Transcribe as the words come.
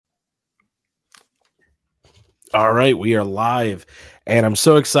All right, we are live, and I'm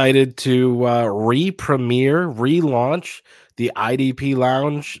so excited to relaunch the IDP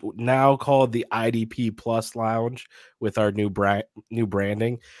Lounge, now called the IDP Plus Lounge, with our new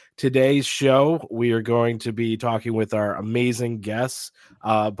branding. Today's show, we are going to be talking with our amazing guests,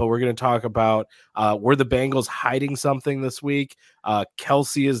 but we're going to talk about were the Bengals hiding something this week?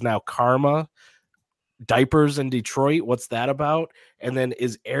 Kelsey is now karma. Diapers in Detroit, what's that about? And then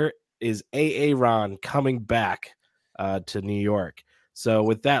is Aaron coming back to New York? So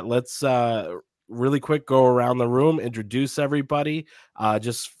with that, let's really quick go around the room, introduce everybody.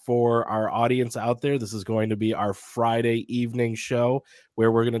 Just for our audience out there, this is going to be our Friday evening show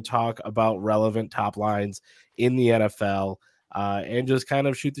where we're going to talk about relevant top lines in the NFL. And just kind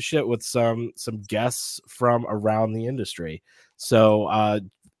of shoot the shit with some guests from around the industry. So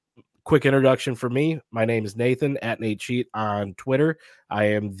quick introduction for me. My name is Nathan at Nate Cheat on Twitter. I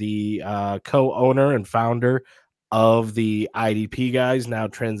am the co-owner and founder of the IDP guys, now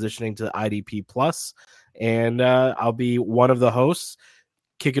transitioning to IDP Plus, and I'll be one of the hosts.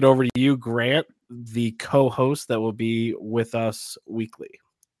 Kick it over to you, Grant, the co-host that will be with us weekly.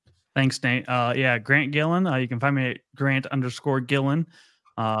 Thanks, Nate. Yeah, Grant Gillen. You can find me at Grant_Gillen.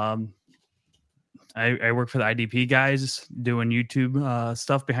 I work for the IDP guys doing YouTube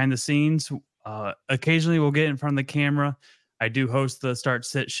stuff behind the scenes. Occasionally we'll get in front of the camera. I do host the start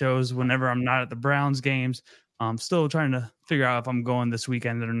sit shows whenever I'm not at the Browns games. I'm still trying to figure out if I'm going this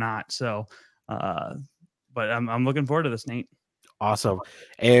weekend or not. So, but I'm looking forward to this, Nate. Awesome.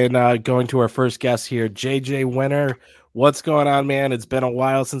 And going to our first guest here, JJ Winner. What's going on, man? It's been a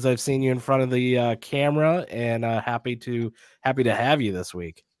while since I've seen you in front of the camera, and happy to have you this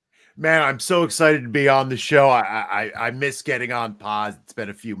week. Man, I'm so excited to be on the show. I miss getting on pods. It's been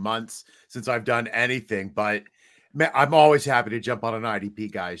a few months since I've done anything, but man, I'm always happy to jump on an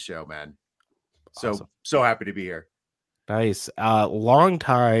IDP guys show, man. Awesome. So happy to be here. Nice. Long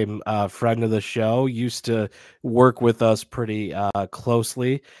time friend of the show, used to work with us pretty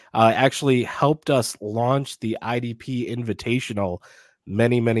closely. Actually helped us launch the IDP Invitational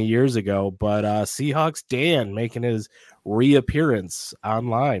many years ago. But Seahawks Dan making his reappearance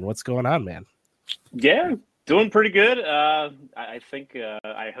online. What's going on, man? Yeah, doing pretty good. I think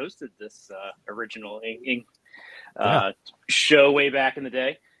I hosted this original show way back in the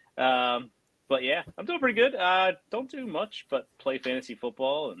day. But yeah, I'm doing pretty good. Don't do much but play fantasy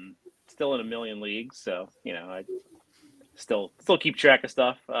football and still in a million leagues. So, I still keep track of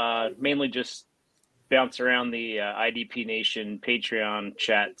stuff. Mainly just bounce around the IDP Nation Patreon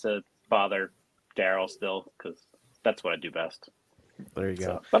chat to bother Daryl still, because that's what I do best. There you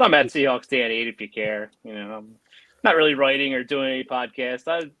go. But I'm at Seahawks Dan 8 if you care. I'm not really writing or doing any podcasts.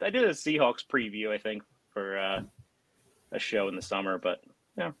 I did a Seahawks preview, I think, for a show in the summer, but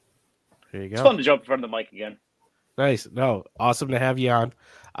yeah. There you go. It's fun to jump in front of the mic again. Nice. No, awesome to have you on.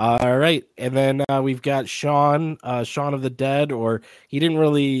 All right. And then we've got Sean of the Dead, or he didn't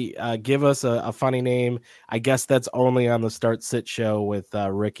really give us a funny name. I guess that's only on the Start Sit show with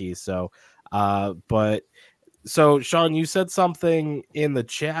Ricky. So, Sean, you said something in the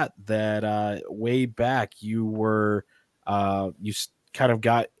chat that way back you were, you kind of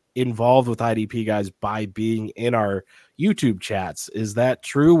got involved with IDP guys by being in our YouTube chats. Is that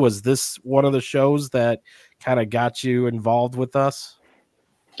true? Was this one of the shows that kind of got you involved with us?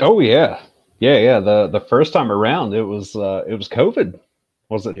 Oh yeah. The first time around it was COVID,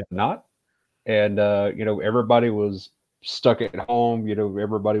 was it not? And everybody was stuck at home.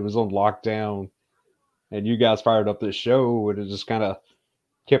 Everybody was on lockdown, and you guys fired up this show, and it just kind of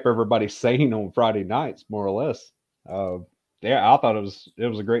kept everybody sane on Friday nights, more or less. I thought it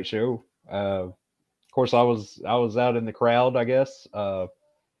was a great show. Of course, I was out in the crowd, I guess,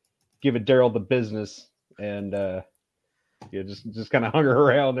 giving Daryl the business, and just kind of hung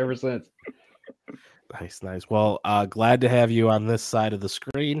around ever since. Nice. Well, glad to have you on this side of the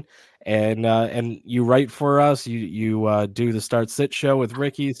screen, and you write for us. You do the Start Sit show with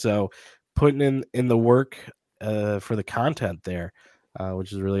Ricky, so putting in the work for the content there,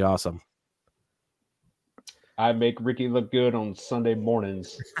 which is really awesome. I make Ricky look good on Sunday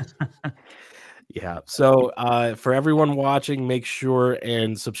mornings. Yeah. So for everyone watching, make sure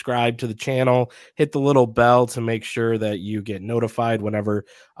and subscribe to the channel. Hit the little bell to make sure that you get notified whenever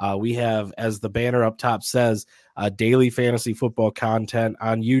we have, as the banner up top says, daily fantasy football content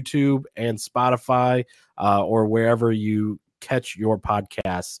on YouTube and Spotify or wherever you catch your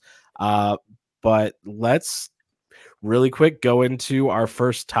podcasts. But let's really quick go into our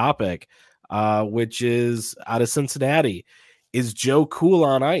first topic, which is out of Cincinnati. Is Joe cool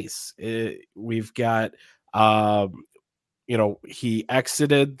on ice? We've got, he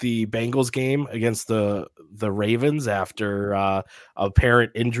exited the Bengals game against the Ravens after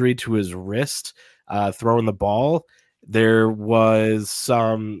apparent injury to his wrist, throwing the ball. There was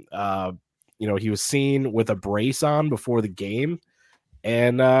some, he was seen with a brace on before the game,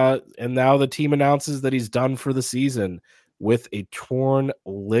 and now the team announces that he's done for the season with a torn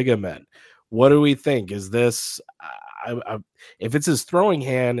ligament. What do we think? Is this, if it's his throwing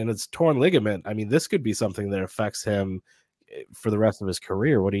hand and it's torn ligament, I mean, this could be something that affects him for the rest of his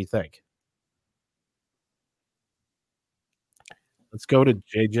career. What do you think? Let's go to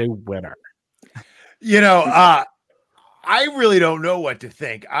JJ Winner. I really don't know what to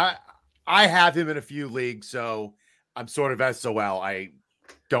think. I have him in a few leagues, so I'm sort of SOL. I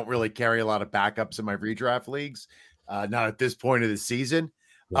don't really carry a lot of backups in my redraft leagues, not at this point of the season.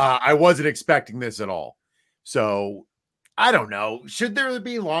 I wasn't expecting this at all. So I don't know. Should there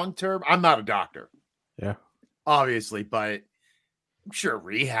be long-term? I'm not a doctor. Yeah. Obviously, but I'm sure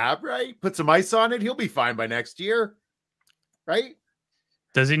rehab, right? Put some ice on it. He'll be fine by next year, right?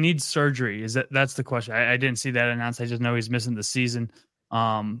 Does he need surgery? That's the question. I didn't see that announced. I just know he's missing the season.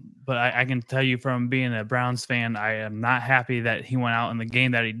 But I can tell you from being a Browns fan, I am not happy that he went out in the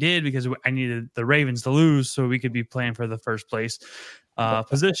game that he did, because I needed the Ravens to lose so we could be playing for the first place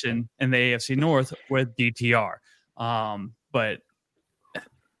position in the AFC North with DTR. But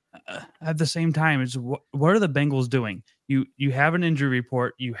at the same time, it's what are the Bengals doing? You have an injury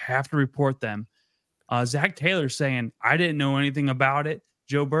report. You have to report them. Zach Taylor saying, I didn't know anything about it.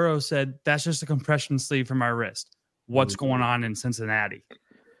 Joe Burrow said, that's just a compression sleeve for my wrist. What's going on in Cincinnati?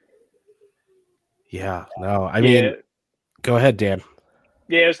 Yeah, no, I mean, go ahead, Dan.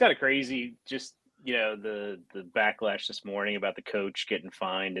 Yeah, it was kind of crazy. Just, the backlash this morning about the coach getting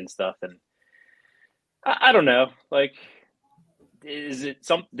fined and stuff. And I don't know, like, did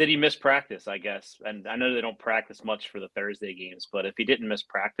he miss practice, I guess? And I know they don't practice much for the Thursday games, but if he didn't miss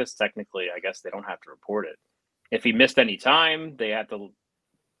practice, technically, I guess they don't have to report it. If he missed any time, they have to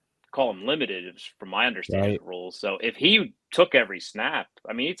call him limited, from my understanding of the rules. So if he took every snap,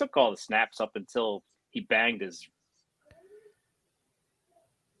 I mean, he took all the snaps up until he banged his.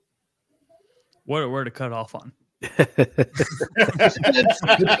 Where to cut off on? It's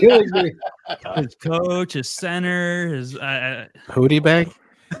killing me. His coach, his center, his Hootie bang.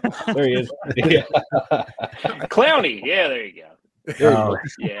 There he is. Yeah. Clowney. Yeah, there you go.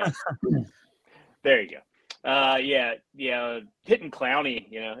 Yeah. There you go. Hitting Clowney,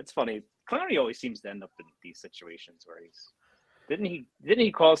 it's funny. Clowney always seems to end up in these situations where didn't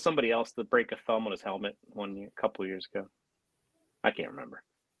he cause somebody else to break a thumb on his helmet a couple of years ago? I can't remember.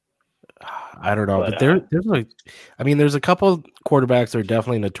 I don't know, but there's a couple quarterbacks that are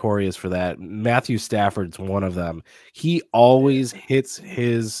definitely notorious for that. Matthew Stafford's one of them. He always hits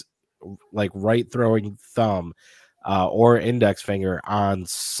his right throwing thumb or index finger on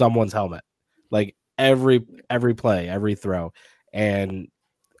someone's helmet, like every play, every throw, and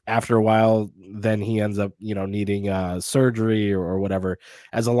after a while, then he ends up needing surgery or whatever.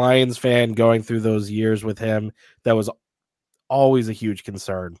 As a Lions fan, going through those years with him, that was always a huge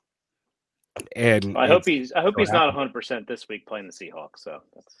concern. And I hope he's not 100% this week playing the Seahawks. So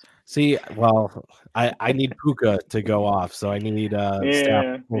I need Puka to go off, so I need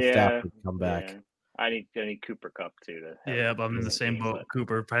Stafford to come back. Yeah. I need Cooper Kupp too. But I'm in the same boat.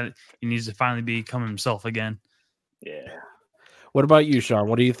 Cooper, he needs to finally become himself again. Yeah. What about you, Sean?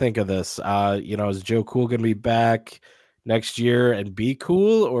 What do you think of this? Is Joe Cool going to be back next year and be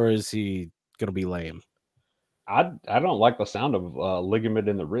cool, or is he going to be lame? I don't like the sound of ligament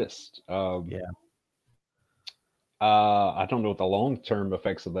in the wrist. I don't know what the long-term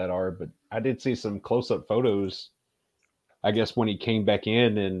effects of that are, but I did see some close-up photos, I guess, when he came back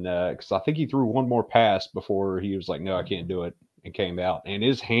in, and because I think he threw one more pass before he was like, no, I can't do it, and came out, and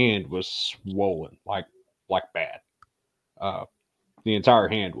his hand was swollen, like bad. The entire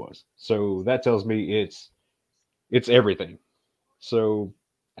hand was. So that tells me it's everything. So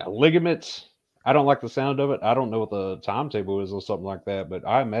ligaments, I don't like the sound of it. I don't know what the timetable is or something like that, but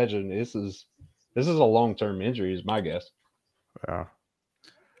I imagine this is a long-term injury is my guess. Yeah.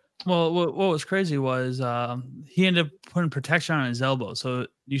 Well, what was crazy was he ended up putting protection on his elbow. So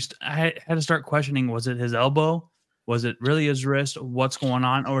I had to start questioning, was it his elbow? Was it really his wrist? What's going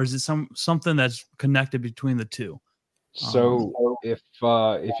on? Or is it something that's connected between the two? So if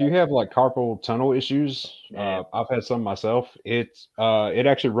you have like carpal tunnel issues, I've had some myself. It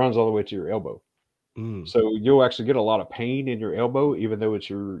actually runs all the way to your elbow. So you'll actually get a lot of pain in your elbow, even though it's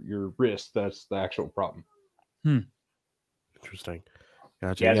your wrist. That's the actual problem. Interesting.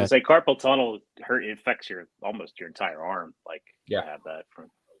 Gotcha. Yeah, it's like carpal tunnel it affects almost your entire arm. Like yeah, have that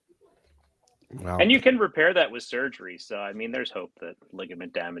from. Well, And you can repair that with surgery. So, I mean, there's hope that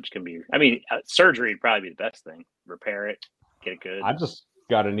ligament damage can be. I mean, surgery would probably be the best thing. Repair it, get it good. I just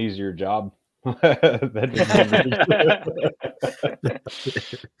got an easier job. That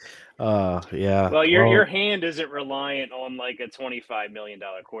yeah. Well, your hand isn't reliant on like a $25 million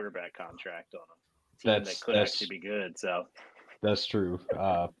quarterback contract on a team that could actually be good. So that's true.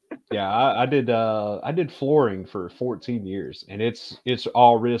 Yeah, I did flooring for 14 years, and it's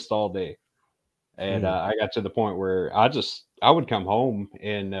all wrist all day. And I got to the point where I would come home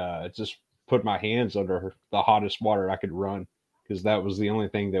and just put my hands under the hottest water I could run, because that was the only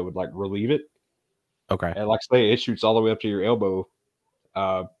thing that would like relieve it. Okay. And like say it shoots all the way up to your elbow.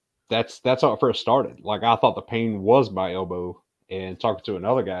 That's how it first started. Like I thought the pain was my elbow, and talking to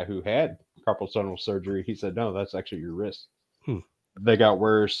another guy who had carpal tunnel surgery, he said, no, that's actually your wrist. They got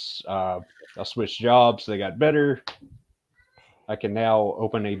worse. I switched jobs. They got better. I can now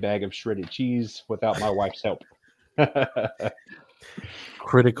open a bag of shredded cheese without my wife's help.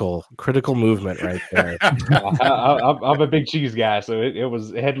 Critical movement right there. I'm a big cheese guy, so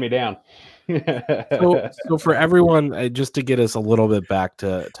it had me down. So for everyone, just to get us a little bit back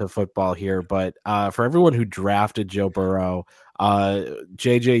to football here, but for everyone who drafted Joe Burrow,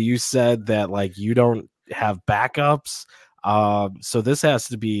 JJ, you said that like you don't have backups. So this has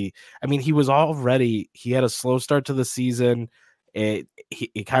to be, I mean, he had a slow start to the season. It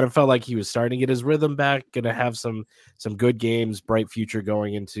kind of felt like he was starting to get his rhythm back, going to have some good games, bright future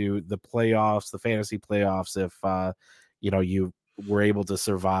going into the playoffs, the fantasy playoffs. If, you were able to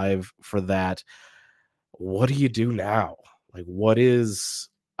survive for that, what do you do now? Like, what is,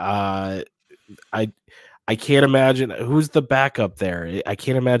 I can't imagine who's the backup there. I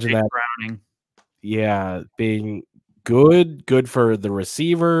can't imagine that. Browning. Yeah. Being good for the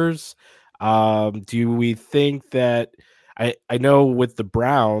receivers. Do we think that, I know with the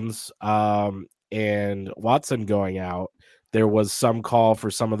Browns and Watson going out, there was some call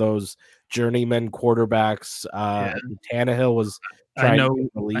for some of those journeyman quarterbacks. Tannehill was trying to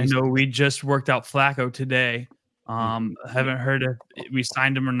I know we just worked out Flacco today. Haven't heard if we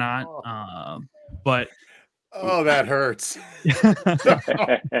signed him or not. But that hurts.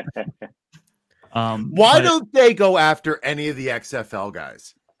 Why don't they go after any of the XFL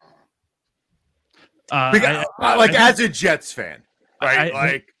guys? Because, as a Jets fan,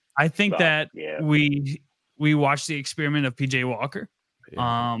 right? I think we watched the experiment of PJ Walker.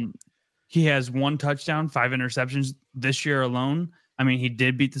 Yeah. He has 1 touchdown, 5 interceptions this year alone. I mean, he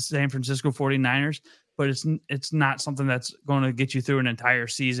did beat the San Francisco 49ers, but it's not something that's going to get you through an entire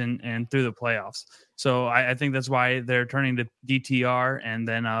season and through the playoffs. So I think that's why they're turning to DTR and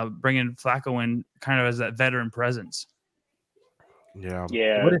then bringing Flacco in kind of as that veteran presence. Yeah.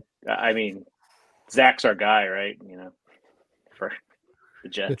 Yeah. I mean, Zach's our guy, right? For the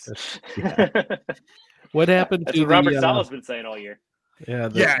Jets. What happened That's to what Robert Sala's been saying all year.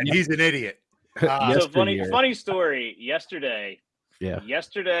 Yeah, he's an idiot. So funny story. Yesterday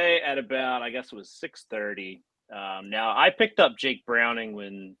at about, I guess it was 6:30. Now I picked up Jake Browning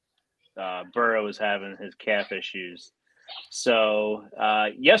when Burrow was having his calf issues. So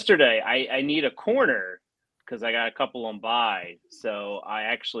yesterday I need a corner because I got a couple on bye. So I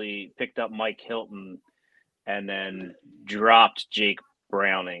actually picked up Mike Hilton and then dropped Jake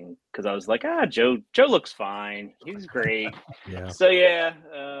Browning because I was like, Joe looks fine. He's great. Yeah. So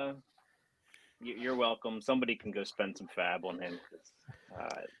you're welcome. Somebody can go spend some fab on him because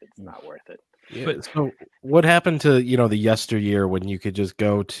it's not worth it. Yeah. But so what happened to the yesteryear when you could just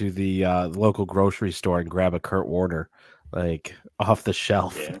go to the local grocery store and grab a Kurt Warner like off the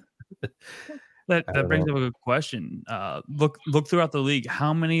shelf? Yeah. That brings up a good question. Look throughout the league.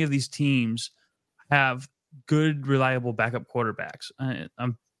 How many of these teams have good, reliable backup quarterbacks?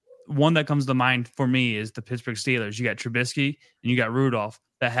 One that comes to mind for me is the Pittsburgh Steelers. You got Trubisky and you got Rudolph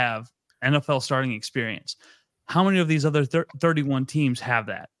that have NFL starting experience. How many of these other 31 teams have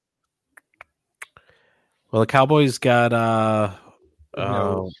that? Well, the Cowboys got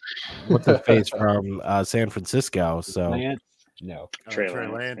what's his face from San Francisco? So Lance? No, Trey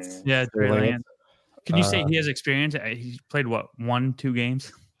Lance. Yeah, Trey Lance. Can you say he has experience? He's played 1-2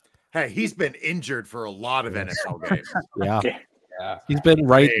 games? Hey, he's been injured for a lot of NFL games. Yeah. He's been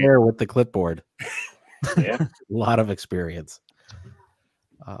right there with the clipboard. Yeah, a lot of experience.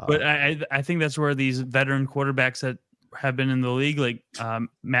 But I think that's where these veteran quarterbacks that have been in the league, like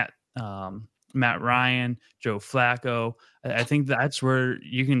Matt Ryan, Joe Flacco, I think that's where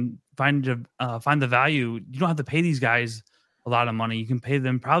you can find the value. You don't have to pay these guys a lot of money. You can pay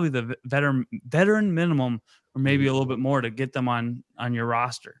them probably the veteran minimum or maybe a little bit more to get them on your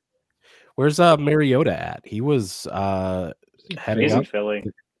roster. Where's Mariota at? He was heading he's up in Philly.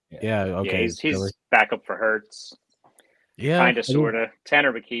 Yeah. Okay. Yeah, he's really? backup for Hurts. Yeah. Kind of, sort of.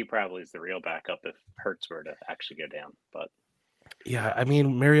 Tanner McKee probably is the real backup if Hurts were to actually go down. But yeah, I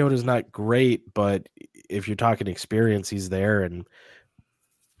mean, Mariota's not great, but if you're talking experience, he's there. And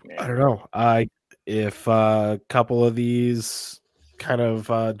yeah. I don't know. If a couple of these kind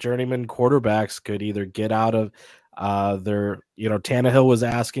of journeyman quarterbacks could either get out of their, Tannehill was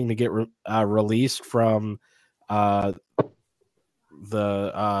asking to get released from the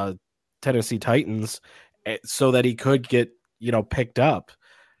Tennessee Titans so that he could get, picked up.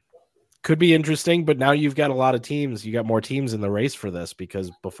 Could be interesting, but now you've got a lot of teams. You got more teams in the race for this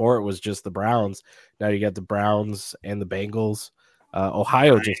because before it was just the Browns. Now you got the Browns and the Bengals.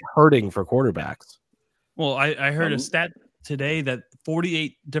 Ohio just hurting for quarterbacks. Well, I heard a stat today that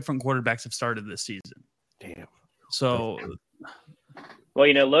 48 different quarterbacks have started this season. Damn. So,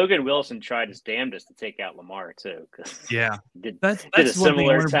 well, Logan Wilson tried his damnedest to take out Lamar too. Yeah, did that's a one thing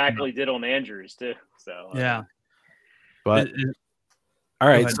similar tackle he did on Andrews too. So yeah, but all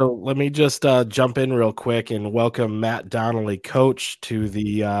right, so let me just jump in real quick and welcome Matt Donnelly, coach, to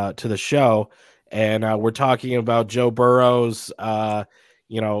the show, and we're talking about Joe Burrow's.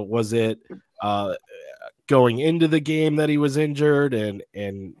 Was it going into the game that he was injured, and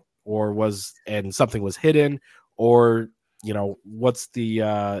something was hidden, or what's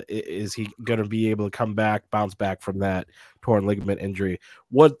the is he going to be able to bounce back from that torn ligament injury?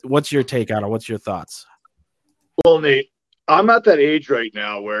 What's your take on it? What's your thoughts? Well, Nate, I'm at that age right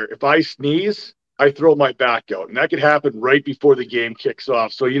now where if I sneeze, I throw my back out, and that could happen right before the game kicks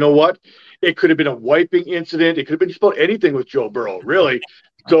off. So you know what? It could have been a wiping incident. It could have been just about anything with Joe Burrow, really.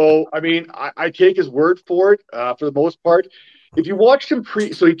 So, I mean, I take his word for it for the most part. If you watched him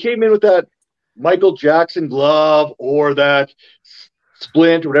so he came in with that Michael Jackson glove or that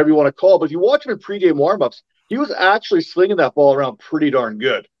splint or whatever you want to call it. But if you watch him in pregame warmups, he was actually slinging that ball around pretty darn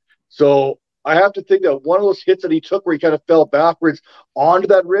good. So I have to think that one of those hits that he took where he kind of fell backwards onto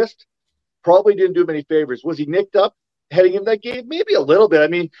that wrist probably didn't do him any favors. Was he nicked up heading in that game? Maybe a little bit. I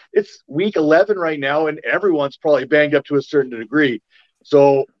mean, it's week 11 right now, and everyone's probably banged up to a certain degree.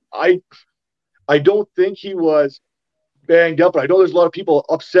 So I don't think he was banged up. I know there's a lot of people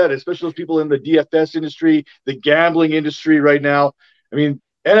upset, especially those people in the DFS industry, the gambling industry right now. I mean,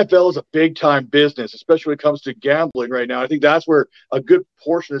 NFL is a big-time business, especially when it comes to gambling right now. I think that's where a good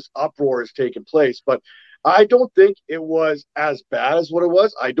portion of this uproar is taking place. But I don't think it was as bad as what it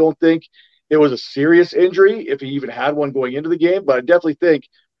was. I don't think it was a serious injury if he even had one going into the game. But I definitely think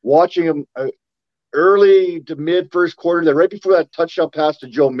watching him early to mid first quarter, that right before that touchdown pass to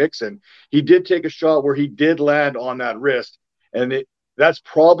Joe Mixon, he did take a shot where he did land on that wrist. And that's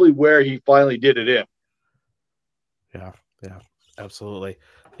probably where he finally did it in. Yeah, absolutely.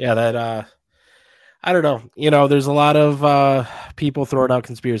 Yeah, that I don't know. There's a lot of people throwing out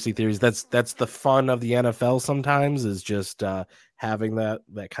conspiracy theories. That's the fun of the NFL sometimes, is just having that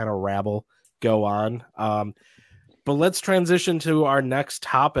kind of rabble go on. But let's transition to our next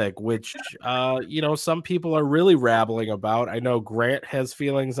topic, which some people are really rabbling about. I know Grant has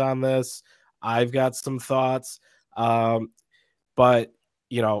feelings on this. I've got some thoughts. But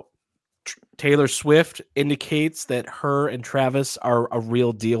Taylor Swift indicates that her and Travis are a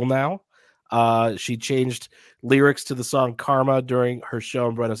real deal now. She changed lyrics to the song Karma during her show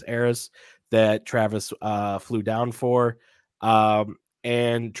in Buenos Aires that Travis flew down for.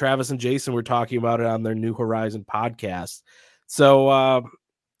 And Travis and Jason were talking about it on their New Horizon podcast. So,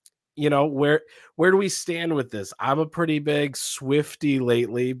 where do we stand with this? I'm a pretty big Swiftie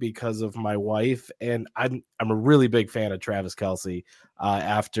lately because of my wife, and I'm a really big fan of Travis Kelce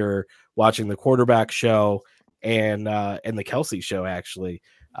after watching the quarterback show and the Kelce show actually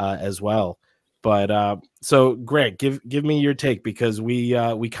as well. But so Greg, give me your take, because we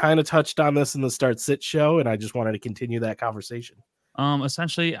kind of touched on this in the Start Sit show, and I just wanted to continue that conversation.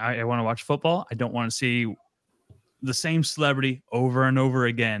 Essentially, I want to watch football. I don't want to see the same celebrity over and over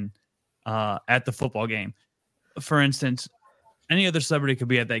again at the football game. For instance, any other celebrity could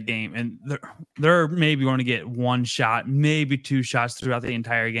be at that game, and they're maybe going to get one shot, maybe two shots throughout the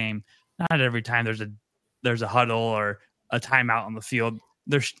entire game. Not every time there's a huddle or a timeout on the field.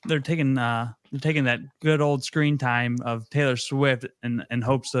 They're taking that good old screen time of Taylor Swift in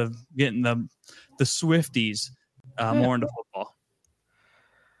hopes of getting the Swifties more into football.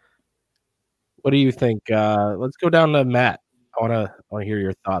 What do you think? Let's go down to Matt. I want to hear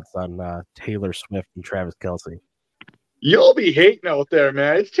your thoughts on Taylor Swift and Travis Kelce. You'll be hating out there,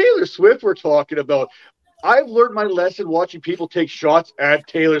 man. It's Taylor Swift we're talking about. I've learned my lesson watching people take shots at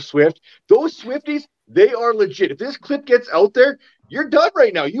Taylor Swift. Those Swifties, they are legit. If this clip gets out there, you're done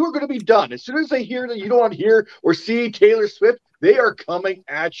right now. You are going to be done. As soon as they hear that you don't want to hear or see Taylor Swift, They are coming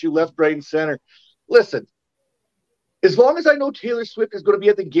at you left, right, and center. Listen, as long as I know Taylor Swift is going to be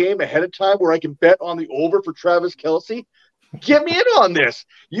at the game ahead of time where I can bet on the over for Travis Kelce, get me in on this.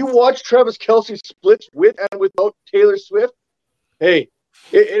 You watch Travis Kelce splits with and without Taylor Swift. Hey,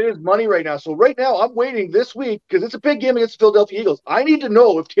 it is money right now. So right now I'm waiting this week because it's a big game against the Philadelphia Eagles. I need to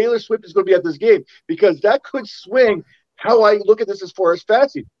know if Taylor Swift is going to be at this game because that could swing how I look at this as far as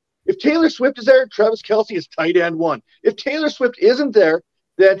fantasy. If Taylor Swift is there, Travis Kelce is tight end 1. If Taylor Swift isn't there,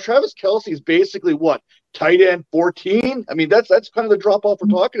 then Travis Kelce is basically what? Tight end 14? I mean, that's kind of the drop-off we're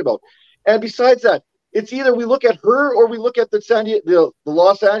talking about. And besides that, it's either we look at her or we look at the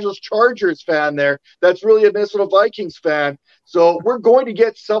Los Angeles Chargers fan there that's really a Minnesota Vikings fan. So we're going to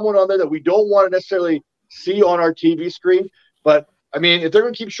get someone on there that we don't want to necessarily see on our TV screen. But, I mean, if they're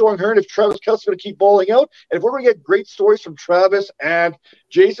going to keep showing her and if Travis Kelce is going to keep balling out, and if we're going to get great stories from Travis and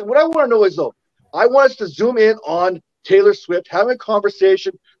Jason, what I want to know is, though, I want us to zoom in on Taylor Swift having a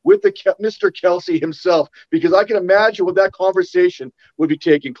conversation with Mr. Kelce himself, because I can imagine what that conversation would be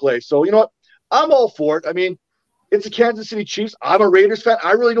taking place. So, you know what? I'm all for it. I mean, it's the Kansas City Chiefs. I'm a Raiders fan.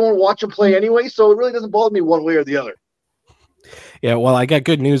 I really don't want to watch them play anyway, so it really doesn't bother me one way or the other. Yeah, well, I got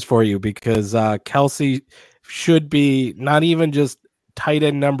good news for you because Kelce should be not even just tight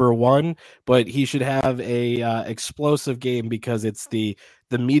end number 1, but he should have a explosive game because it's the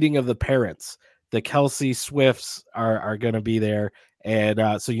meeting of the parents. The Kelce Swifts are going to be there,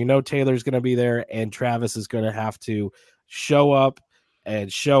 and so Taylor's going to be there, and Travis is going to have to show up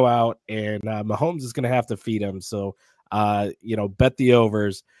and show out, and Mahomes is going to have to feed him. So, bet the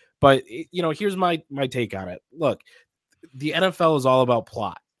overs. But here's my take on it. Look, the NFL is all about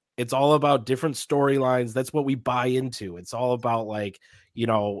plot. It's all about different storylines. That's what we buy into. It's all about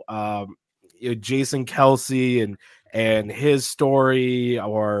Jason Kelce and his story.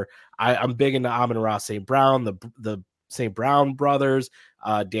 Or I'm big into Amon-Ra St. Brown, the St. Brown brothers,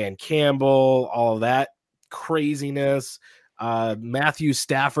 Dan Campbell, all of that craziness. Matthew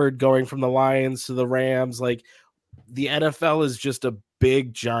Stafford going from the Lions to the Rams. Like, the NFL is just a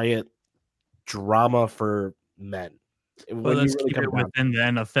big giant drama for men. Well, let's keep it within the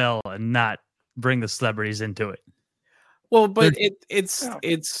NFL and not bring the celebrities into it. Well, but it's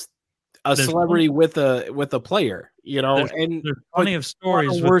a celebrity with a player, and there's plenty of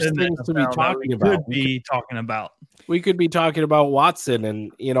stories. Worse things to be talking about. We could be talking about Watson,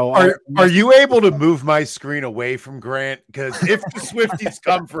 and Are you able to move my screen away from Grant? Because if the Swifties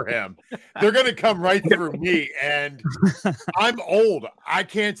come for him, they're going to come right through me, and I'm old. I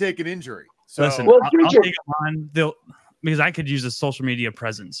can't take an injury. So listen, I'll take it on. Because I could use a social media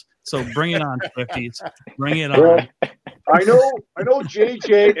presence. So bring it on, Swifties. Bring it on. I know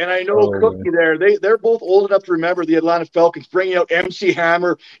JJ and I know Cookie there. They're both old enough to remember the Atlanta Falcons bringing out MC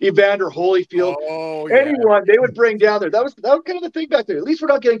Hammer, Evander Holyfield. Oh, yeah. Anyone they would bring down there. That was kind of the thing back there. At least we're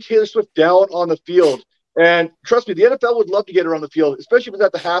not getting Taylor Swift down on the field. And trust me, the NFL would love to get her on the field, especially if it's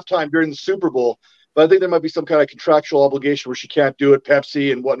at the halftime during the Super Bowl. But I think there might be some kind of contractual obligation where she can't do it,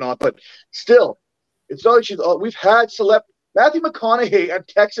 Pepsi and whatnot. But still, it's not like we've had Matthew McConaughey at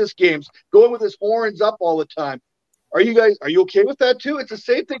Texas games going with his horns up all the time. Are you okay with that too? It's the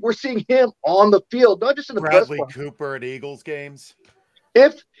same thing. We're seeing him on the field, not just in the Bradley press box. Cooper at Eagles games.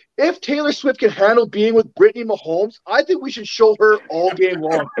 If Taylor Swift can handle being with Brittany Mahomes, I think we should show her all game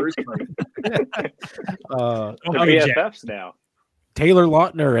long. Personally, BFFs now. Taylor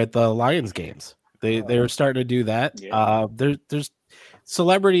Lautner at the Lions games. They're starting to do that. Yeah. There's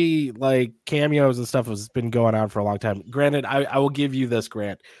celebrity like cameos and stuff has been going on for a long time. Granted, I will give you this,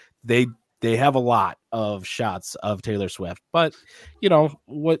 Grant. They have a lot of shots of Taylor Swift, but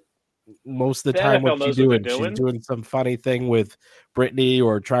what most of the time what she's doing, she's doing some funny thing with Britney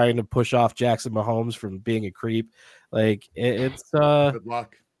or trying to push off Jackson Mahomes from being a creep. Like it's good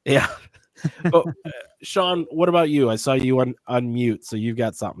luck. Yeah. But, Sean, what about you? I saw you unmute, so you've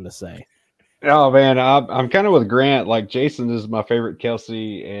got something to say. Oh man, I'm kind of with Grant. Like Jason is my favorite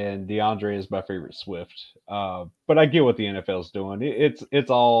Kelce, and DeAndre is my favorite Swift. But I get what the NFL's doing.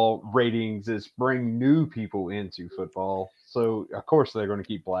 It's all ratings. It's bring new people into football. So of course they're going to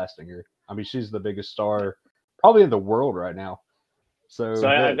keep blasting her. I mean, she's the biggest star probably in the world right now. So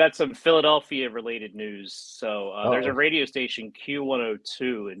I've got some Philadelphia related news. So there's a radio station,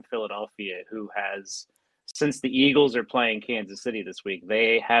 Q102 in Philadelphia, who has, since the Eagles are playing Kansas City this week,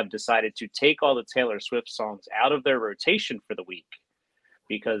 they have decided to take all the Taylor Swift songs out of their rotation for the week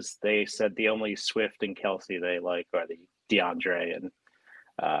because they said the only Swift and Kelce they like are the DeAndre and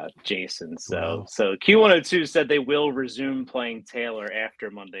Jason. So Q102 said they will resume playing Taylor after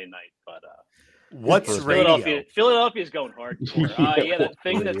Monday night. But what's radio? Philadelphia's going hardcore. Yeah, that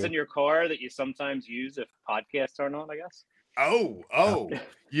thing that's in your car that you sometimes use if podcasts aren't on, I guess. Oh,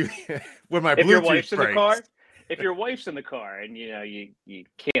 you when my If your Bluetooth wife's in the breaks. car, if your wife's in the car and you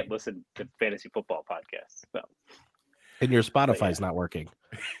can't listen to fantasy football podcasts, well, And your Spotify's not working.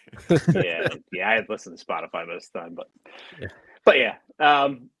 yeah, I listen to Spotify most of the time, Yeah. but yeah,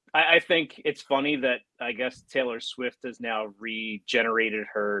 I think it's funny that I guess Taylor Swift has now regenerated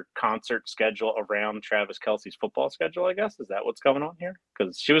her concert schedule around Travis Kelce's football schedule. I guess is that what's going on here?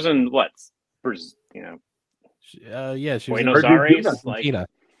 Because she was in what, Yeah, she was in Buenos Aires, Argentina.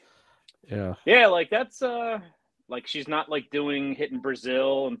 Yeah, like that's like she's not like hitting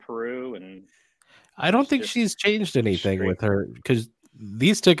Brazil and Peru, and I don't think she's changed anything with her, because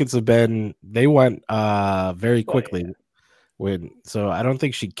these tickets they went very quickly. So I don't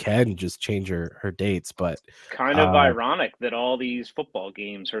think she can just change her dates, but kind of ironic that all these football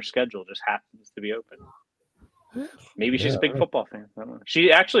games, her schedule just happens to be open. Maybe she's a big football fan. I don't know.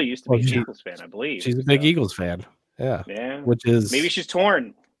 She actually used to be an Eagles fan, I believe. She's a big Eagles fan. Yeah. Which is maybe she's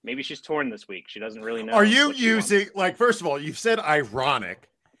torn. Maybe she's torn this week. She doesn't really know. Are you using first of all, you said ironic,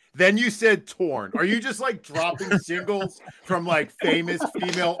 then you said torn. Are you just like dropping singles from like famous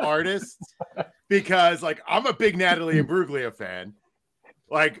female artists? Because like I'm a big Natalie Imbruglia fan,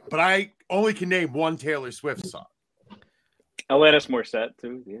 but I only can name one Taylor Swift song. Alanis Morissette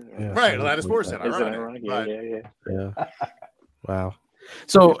too. Yeah. Right, Alanis Morissette. Ironic? Yeah. Wow.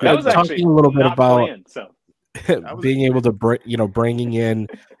 So talking a little bit about being able to bringing in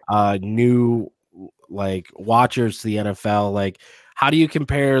new like watchers to the NFL, like how do you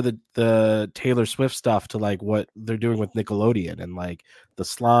compare the Taylor Swift stuff to like what they're doing with Nickelodeon and like the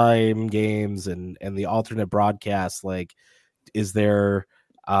slime games and the alternate broadcasts? Like, is there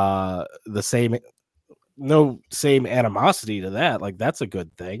the same animosity to that? Like, that's a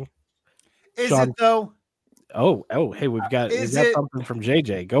good thing. Is Sean, it though? Oh, hey, we've got something from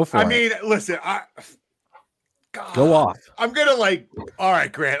JJ. Go for it. I mean, listen, God, go off. I'm gonna all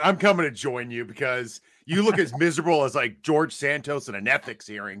right, Grant, I'm coming to join you because you look as miserable as like George Santos in an ethics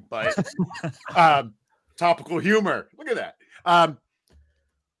hearing, but topical humor. Look at that.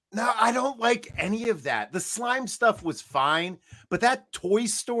 No, I don't like any of that. The slime stuff was fine, but that Toy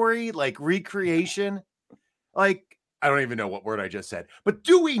Story like recreation, like I don't even know what word I just said, but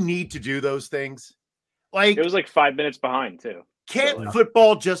do we need to do those things? Like it was like 5 minutes behind too. Can't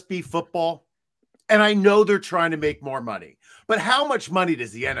football just be football? And I know they're trying to make more money, but how much money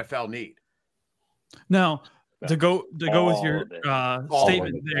does the NFL need? No, to go with your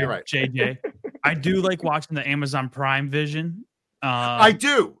statement there, right. JJ. I do like watching the Amazon Prime Vision. I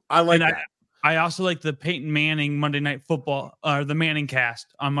do. I like that. I also like the Peyton Manning Monday Night Football, or the Manning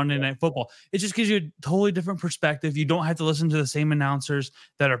cast on Monday Night Football. It just gives you a totally different perspective. You don't have to listen to the same announcers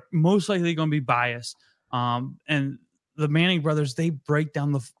that are most likely going to be biased. And the Manning brothers, they break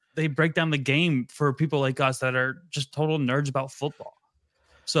down the game for people like us that are just total nerds about football.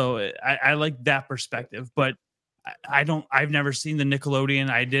 So I like that perspective, but I've never seen the Nickelodeon.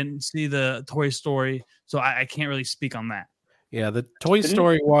 I didn't see the Toy Story, so I can't really speak on that. Yeah, the Toy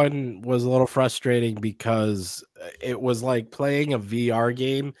Story one was a little frustrating because it was like playing a VR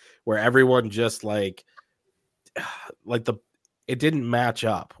game where everyone just it didn't match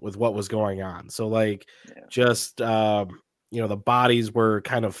up with what was going on. So the bodies were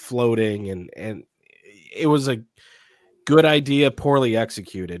kind of floating and it was a good idea, poorly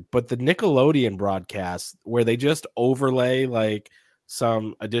executed. But the Nickelodeon broadcast where they just overlay like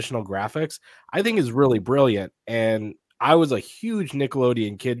some additional graphics, I think is really brilliant. And I was a huge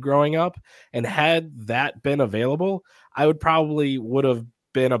Nickelodeon kid growing up, and had that been available, I would have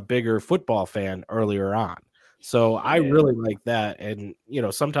been a bigger football fan earlier on. So I really like that. And,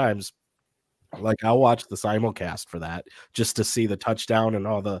 sometimes like I'll watch the simulcast for that just to see the touchdown and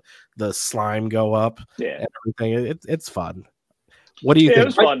all the slime go up and everything. It's fun. What do you think? It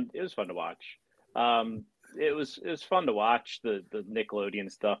was fun. It was fun to watch. It was fun to watch the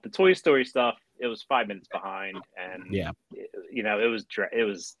Nickelodeon stuff. The Toy Story stuff, it was 5 minutes behind, and it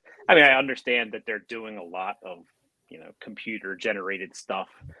was. I mean, I understand that they're doing a lot of computer generated stuff,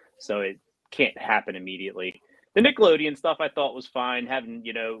 so it can't happen immediately. The Nickelodeon stuff I thought was fine, having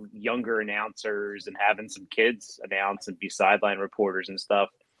younger announcers and having some kids announce and be sideline reporters and stuff.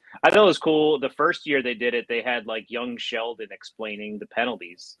 I thought it was cool. The first year they did it, they had like young Sheldon explaining the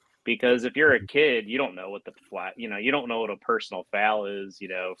penalties. Because if you're a kid, you don't know what you don't know what a personal foul is,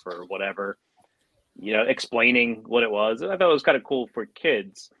 for whatever, explaining what it was. I thought it was kind of cool for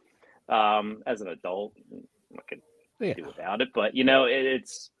kids. As an adult, I could do without it, but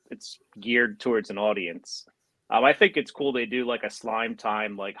it's geared towards an audience. I think it's cool they do like a slime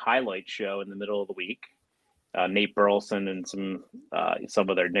time, like highlight show in the middle of the week. Nate Burleson and some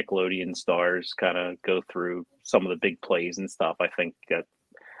of their Nickelodeon stars kind of go through some of the big plays and stuff. I think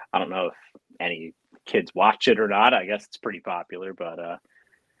I don't know if any kids watch it or not. I guess it's pretty popular, but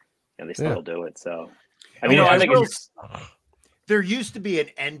they still do it. So I mean, I think there used to be an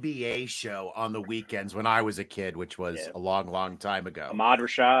NBA show on the weekends when I was a kid, which was a long, long time ago. Ahmad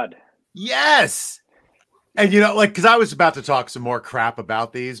Rashad. Yes. And, because I was about to talk some more crap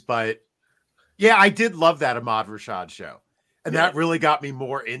about these, but yeah, I did love that Ahmad Rashad show. And that really got me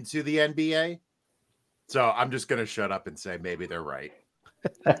more into the NBA. So I'm just going to shut up and say maybe they're right.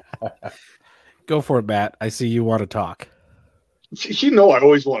 Go for it, Matt. I see you want to talk. I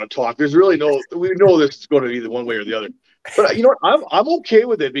always want to talk. There's really we know this is going to be the one way or the other. But I'm okay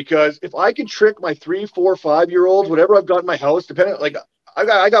with it, because if I can trick my 3, 4, 5-year-olds, whatever I've got in my house,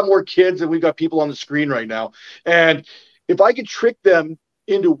 I got more kids than we've got people on the screen right now. And if I could trick them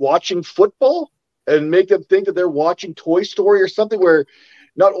into watching football and make them think that they're watching Toy Story or something, where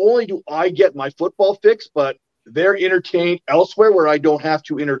not only do I get my football fix, but they're entertained elsewhere where I don't have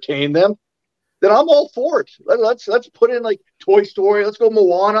to entertain them, then I'm all for it. Let's put in like Toy Story. Let's go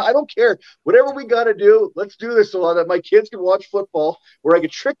Moana. I don't care. Whatever we got to do, let's do this so that my kids can watch football, where I can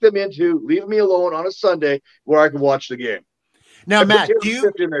trick them into leaving me alone on a Sunday where I can watch the game. Now, Matt, do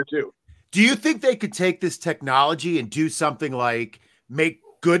you think they could take this technology and do something like make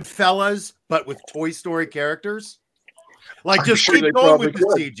Goodfellas, but with Toy Story characters? Like, just keep going with the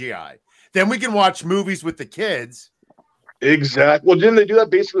CGI. Then we can watch movies with the kids. Exactly. Well, didn't they do that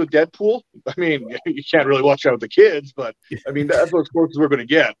basically with Deadpool? I mean, you can't really watch out with the kids, but I mean, that's what close as we're going to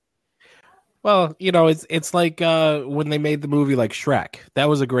get. Well, it's like when they made the movie like Shrek. That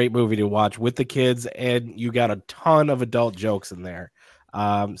was a great movie to watch with the kids, and you got a ton of adult jokes in there.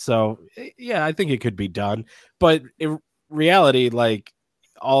 So, yeah, I think it could be done. But in reality, like,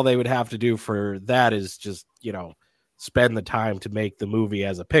 all they would have to do for that is just, spend the time to make the movie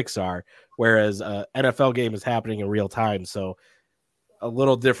as a Pixar, whereas an NFL game is happening in real time. So a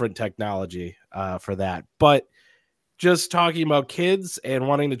little different technology for that. But just talking about kids and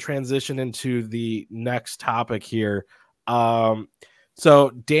wanting to transition into the next topic here.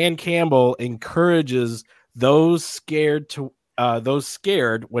 So Dan Campbell encourages those scared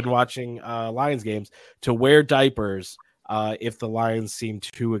when watching Lions games to wear diapers if the Lions seem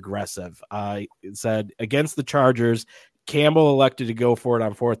too aggressive. It said against the Chargers, Campbell elected to go for it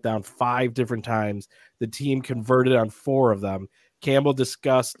on 4th down 5 different times. The team converted on 4 of them. Campbell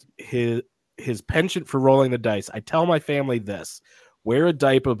discussed his penchant for rolling the dice. I tell my family this: wear a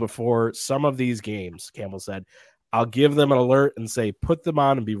diaper before some of these games, Campbell said. I'll give them an alert and say, put them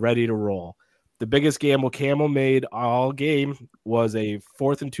on and be ready to roll. The biggest gamble Campbell made all game was a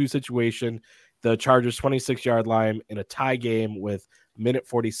 4th and 2 situation, the Chargers 26-yard line in a tie game with minute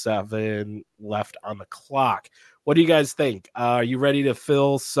 47 left on the clock. What do you guys think? Are you ready to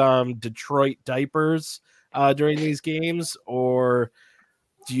fill some Detroit diapers during these games, or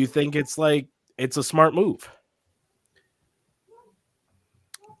do you think it's a smart move?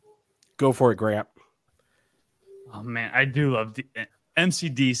 Go for it, Grant. Oh man, I do love the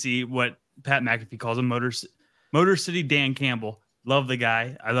MCDC, what Pat McAfee calls him, Motor City Dan Campbell. Love the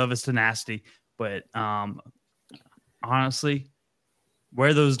guy. I love his tenacity. But honestly,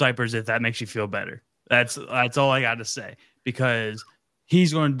 wear those diapers if that makes you feel better. That's all I got to say, because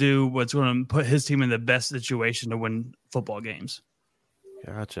he's going to do what's going to put his team in the best situation to win football games.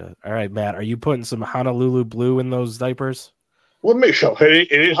 Gotcha. All right, Matt, are you putting some Honolulu blue in those diapers? Well, make sure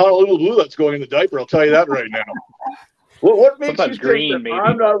it ain't Honolulu blue that's going in the diaper. I'll tell you that right now. What makes you think that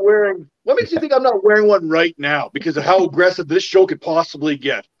I'm not wearing? What makes you think I'm not wearing one right now? Because of how aggressive this show could possibly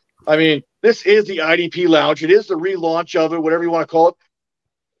get. I mean, this is the IDP Lounge. It is the relaunch of it, whatever you want to call it.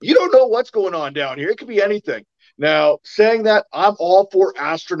 You don't know what's going on down here. It could be anything. Now, saying that, I'm all for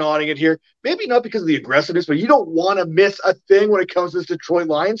astronauting it here. Maybe not because of the aggressiveness, but you don't want to miss a thing when it comes to this Detroit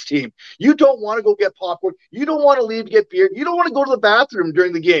Lions team. You don't want to go get popcorn. You don't want to leave to get beer. You don't want to go to the bathroom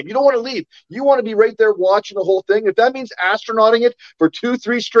during the game. You don't want to leave. You want to be right there watching the whole thing. If that means astronauting it for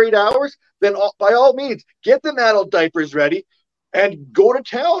 2-3 straight hours, then by all means, get them adult diapers ready and go to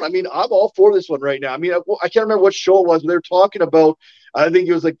town. I mean, I'm all for this one right now. I mean, I can't remember what show it was. They were talking about, I think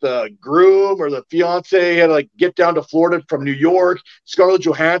it was like the groom or the fiance had to like get down to Florida from New York. Scarlett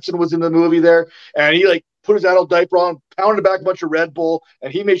Johansson was in the movie there, and he like put his adult diaper on, pounded back a bunch of Red Bull,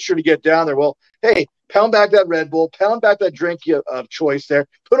 and he made sure to get down there. Well, hey, pound back that Red Bull, pound back that drink of choice there,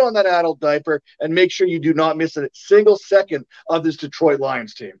 put on that adult diaper, and make sure you do not miss a single second of this Detroit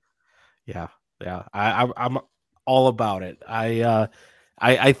Lions team. Yeah. I'm all about it.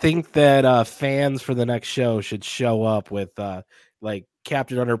 I think that fans for the next show should show up with like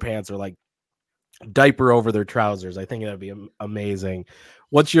Captain Underpants or like diaper over their trousers. I think that'd be amazing.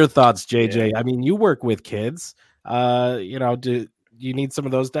 What's your thoughts, JJ? Yeah. I mean, you work with kids. Do you need some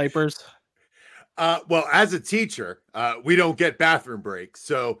of those diapers? Well, as a teacher, we don't get bathroom breaks.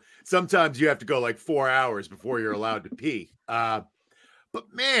 So sometimes you have to go like 4 hours before you're allowed to pee. But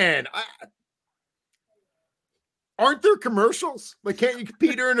man, aren't there commercials? Like, can't you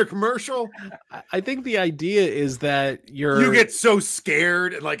pee during a commercial? I think the idea is that You get so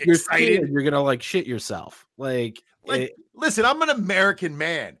scared and like excited. Scared, you're gonna like shit yourself. Listen, I'm an American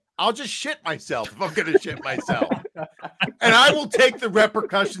man. I'll just shit myself if I'm gonna shit myself. And I will take the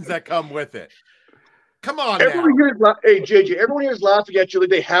repercussions that come with it. Come on, everyone here's hey JJ. Everyone here is laughing at you like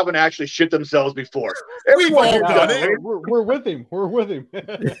they haven't actually shit themselves before. We've all done it. We're with him. We're with him.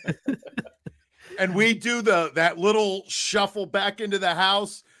 And we do that little shuffle back into the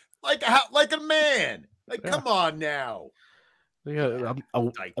house like a man. Like, come on now. Yeah,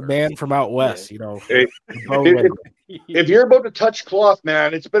 a man from out west, Hey, if you're about to touch cloth,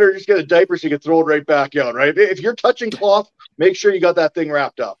 man, it's better just get a diaper so you can throw it right back out, right? If you're touching cloth, make sure you got that thing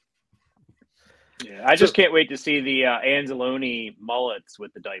wrapped up. Yeah, I just can't wait to see the Anzalone mullets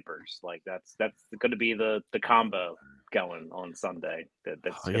with the diapers. Like that's going to be the combo going on Sunday.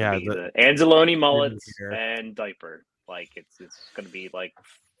 That's going to be the Anzalone mullets and diaper. Like it's going to be like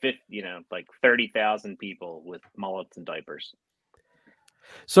 30,000 people with mullets and diapers.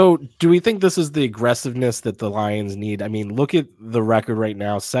 So, do we think this is the aggressiveness that the Lions need? I mean, look at the record right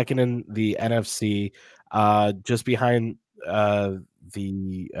now, second in the NFC, just behind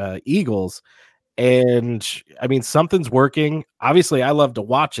the Eagles. And I mean, something's working. Obviously, I love to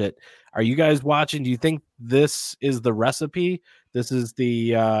watch it. Are you guys watching? Do you think this is the recipe? This is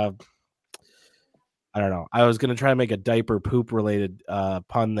the I don't know. I was going to try and make a diaper poop related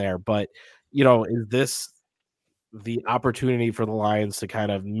pun there, but is this the opportunity for the Lions to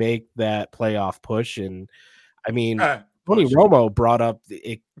kind of make that playoff push? And I mean, Tony Romo brought up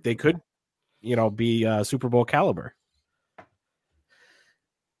they could, be Super Bowl caliber.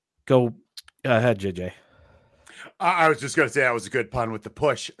 Go ahead, JJ. I was just going to say that was a good pun with the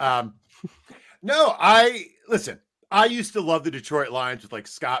push. No, I used to love the Detroit Lions with like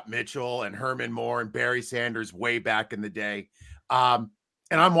Scott Mitchell and Herman Moore and Barry Sanders way back in the day. And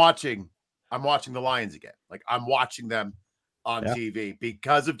I'm watching the Lions again. Like I'm watching them on TV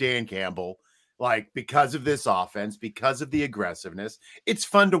because of Dan Campbell, like because of this offense, because of the aggressiveness. It's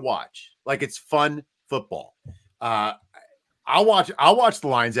fun to watch. Like it's fun football. I'll watch the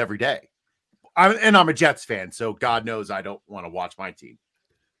Lions every day. I'm a Jets fan, so God knows I don't want to watch my team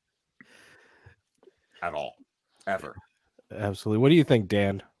at all, ever. Absolutely. What do you think,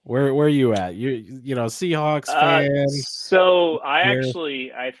 Dan? Where are you at? You Seahawks fan? So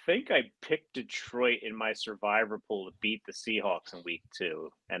I think I picked Detroit in my survivor pool to beat the Seahawks in week 2,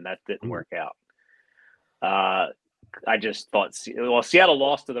 and that didn't work out. I just thought Seattle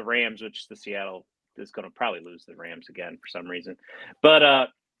lost to the Rams, which the Seattle is going to probably lose to the Rams again for some reason. But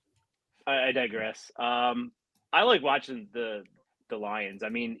I digress. I like watching the Lions. I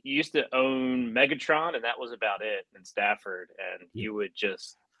mean, you used to own Megatron, and that was about it, and Stafford, and you would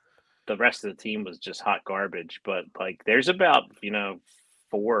just the rest of the team was just hot garbage. But like, there's about 4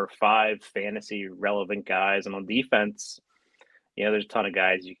 or 5 fantasy relevant guys, and on defense, there's a ton of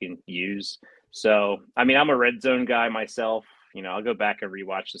guys you can use. So, I mean, I'm a red zone guy myself. I'll go back and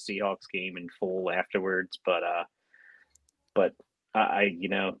rewatch the Seahawks game in full afterwards. But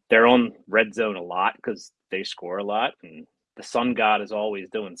they're on red zone a lot because they score a lot, and the sun god is always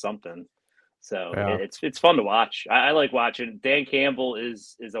doing something. So it's fun to watch. I like watching. Dan Campbell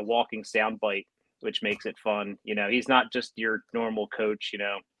is a walking soundbite, which makes it fun. He's not just your normal coach,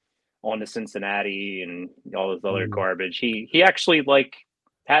 on to Cincinnati and all this other garbage. He actually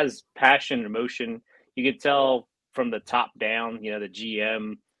has passion and emotion. You could tell from the top down, the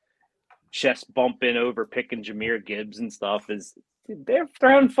GM chest bumping over picking Jahmyr Gibbs and stuff they're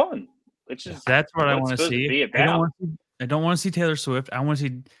having fun. That's what I want to see. I don't want to see Taylor Swift. I want to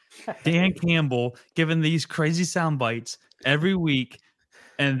see Dan Campbell giving these crazy sound bites every week,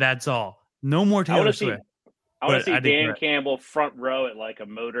 and that's all. No more Taylor Swift. I want to see Dan Campbell front row at like a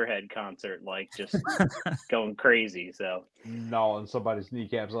Motorhead concert, like just going crazy. So gnawing somebody's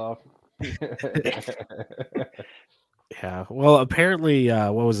kneecaps off. Yeah. Well, apparently,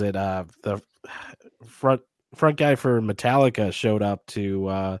 what was it? The front guy for Metallica showed up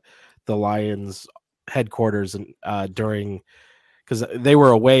to the Lions headquarters and because they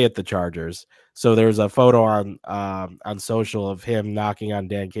were away at the Chargers. So there's a photo on social of him knocking on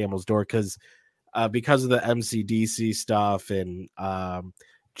Dan Campbell's door because of the MCDC stuff and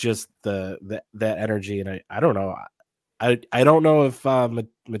just that energy. And I don't know. I don't know if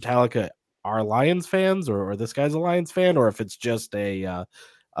Metallica are Lions fans or this guy's a Lions fan, or if it's just a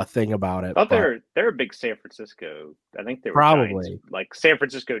thing about it. I thought they're a big San Francisco. I think they were Probably. Giants, like San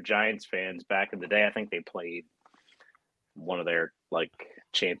Francisco Giants fans back in the day. I think they played one of their like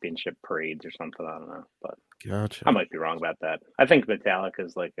championship parades or something. I don't know, but Gotcha. I might be wrong about that. I think Metallica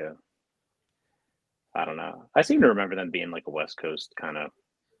is like a. I don't know. I seem to remember them being like a West Coast kind of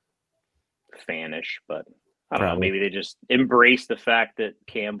fanish, but I don't know. Maybe they just embrace the fact that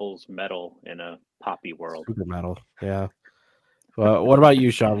Campbell's metal in a poppy world. Super metal, yeah. Well, what about you,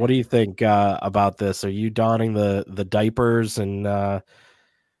 Sean? What do you think about this? Are you donning the diapers and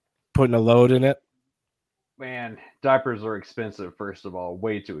putting a load in it? Man, diapers are expensive, first of all,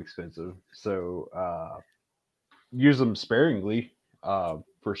 way too expensive. So use them sparingly,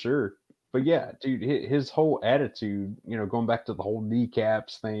 for sure. But yeah, dude, his whole attitude, going back to the whole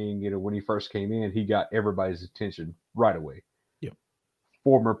kneecaps thing, when he first came in, he got everybody's attention right away. Yep.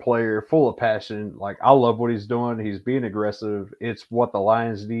 Former player, full of passion. Like, I love what he's doing. He's being aggressive. It's what the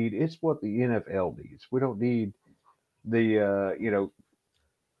Lions need. It's what the NFL needs. We don't need the,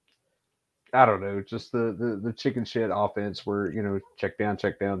 I don't know, just the chicken shit offense where, check down,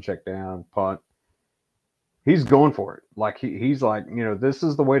 punt. He's going for it. Like he's like, this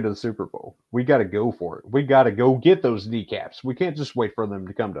is the way to the Super Bowl. We got to go for it. We got to go get those kneecaps. We can't just wait for them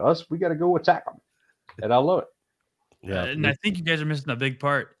to come to us. We got to go attack them. And I love it. Yeah, and I think you guys are missing a big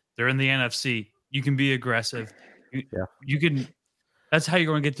part. They're in the NFC. You can be aggressive. You can. That's how you're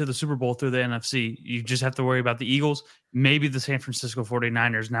going to get to the Super Bowl, through the NFC. You just have to worry about the Eagles, maybe the San Francisco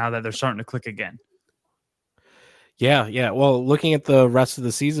 49ers, now that they're starting to click again. Yeah. Well, looking at the rest of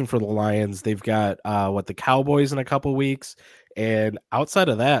the season for the Lions, they've got the Cowboys in a couple weeks, and outside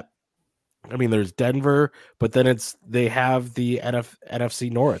of that, I mean, there's Denver, but then they have the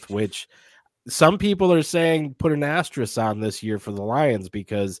NFC North, which some people are saying put an asterisk on this year for the Lions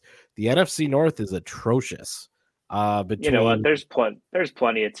because the NFC North is atrocious. You know what? There's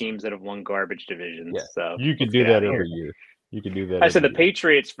plenty of teams that have won garbage divisions. Yeah, so you can do that every year. You can do that. I said the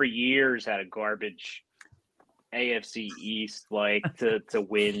Patriots for years had a garbage AFC East, like to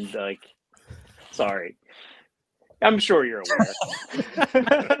win. Like, sorry, I'm sure you're aware.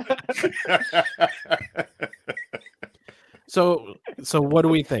 So what do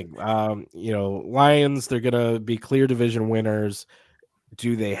we think? Lions, they're gonna be clear division winners.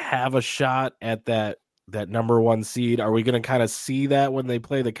 Do they have a shot at that number one seed? Are we gonna kind of see that when they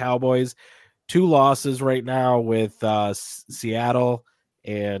play the Cowboys? 2 losses right now with Seattle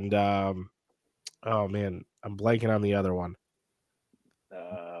and oh man, I'm blanking on the other one.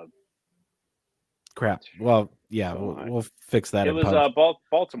 Crap. Well, yeah, we'll fix that. It was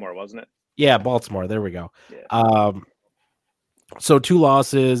Baltimore, wasn't it? Yeah, Baltimore. There we go. Yeah. So 2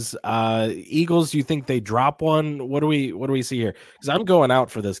 losses. Eagles, you think they drop one? What do we see here? Because I'm going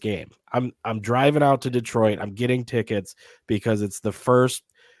out for this game. I'm driving out to Detroit. I'm getting tickets because it's the first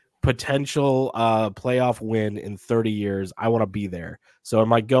potential playoff win in 30 years. I want to be there. So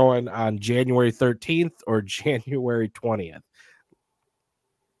am I going on January 13th or January 20th?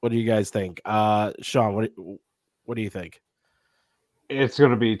 What do you guys think? Sean, what do you think? It's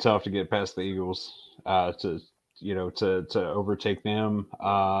going to be tough to get past the Eagles to overtake them.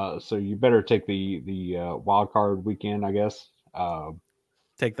 So you better take the wild card weekend, I guess.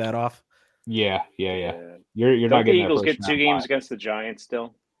 Take that off. Yeah. You're not getting the Eagles get 2 games against the Giants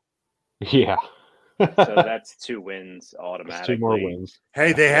still. Yeah. So that's 2 wins automatically. 2 more wins.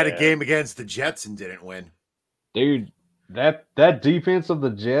 Hey, they had a game against the Jets and didn't win. Dude, that defense of the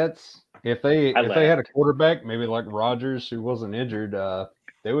Jets, if they had a quarterback, maybe like Rodgers, who wasn't injured,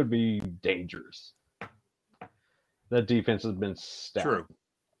 they would be dangerous. That defense has been stout. True.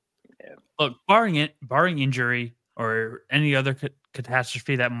 Yeah. Look, barring injury or any other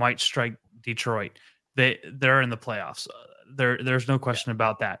catastrophe that might strike Detroit, they're in the playoffs. There's no question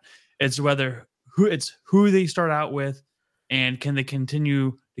about that. It's who they start out with, and can they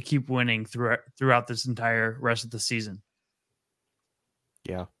continue to keep winning throughout this entire rest of the season.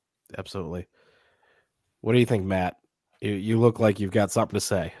 Yeah, absolutely. What do you think, Matt? You look like you've got something to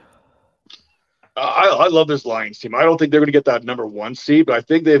say. I love this Lions team. I don't think they're going to get that number 1 seed, but I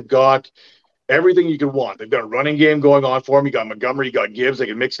think they've got everything you can want. They've got a running game going on for them. You got Montgomery, you got Gibbs. They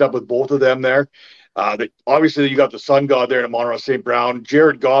can mix it up with both of them there. Obviously, you got the Sun God there in Amon-Ra St. Brown.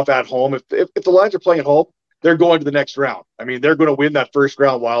 Jared Goff at home. If the Lions are playing at home, they're going to the next round. I mean, they're going to win that first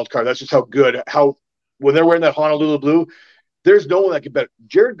round wild card. That's just when they're wearing that Honolulu blue, there's no one that can bet.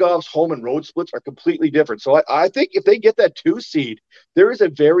 Jared Goff's home and road splits are completely different. So I think if they get that 2 seed, there is a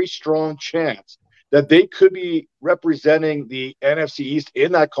very strong chance that they could be representing the NFC East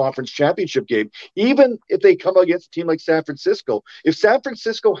in that conference championship game, even if they come against a team like San Francisco. If San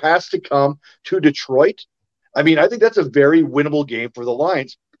Francisco has to come to Detroit, I mean, I think that's a very winnable game for the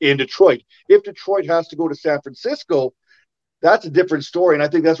Lions in Detroit. If Detroit has to go to San Francisco, that's a different story. And I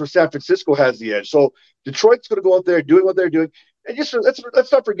think that's where San Francisco has the edge. So Detroit's going to go out there doing what they're doing. And just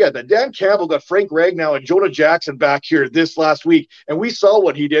let's not forget that Dan Campbell got Frank Ragnow and Jonah Jackson back here this last week. And we saw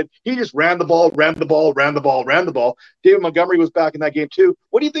what he did. He just ran the ball. David Montgomery was back in that game too.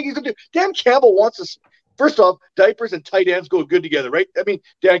 What do you think he's going to do? Dan Campbell wants us. First off, diapers and tight ends go good together, right? I mean,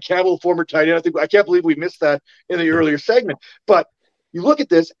 Dan Campbell, former tight end. I can't believe we missed that in the earlier segment. But you look at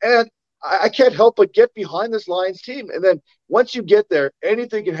this, and I can't help but get behind this Lions team. And then once you get there,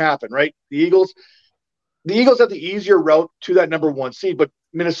 anything can happen, right? The Eagles have the easier route to that number 1 seed, but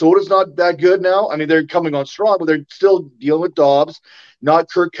Minnesota's not that good now. I mean, they're coming on strong, but they're still dealing with Dobbs, not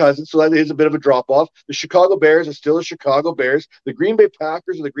Kirk Cousins, so that is a bit of a drop-off. The Chicago Bears are still the Chicago Bears. The Green Bay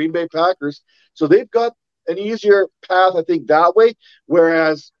Packers are the Green Bay Packers. So they've got an easier path, I think, that way,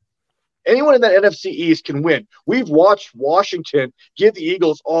 whereas anyone in that NFC East can win. We've watched Washington give the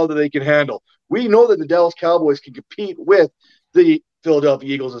Eagles all that they can handle. We know that the Dallas Cowboys can compete with the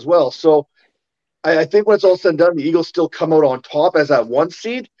Philadelphia Eagles as well. So I think when it's all said and done, the Eagles still come out on top as that 1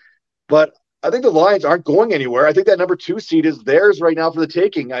 seed. But I think the Lions aren't going anywhere. I think that number 2 seed is theirs right now for the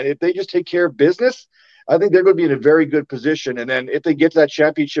taking. If they just take care of business, I think they're going to be in a very good position. And then if they get to that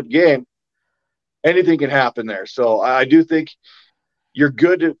championship game, anything can happen there. So I do think you're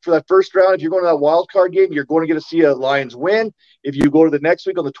good for that first round. If you're going to that wild card game, you're going to get to see a Lions win. If you go to the next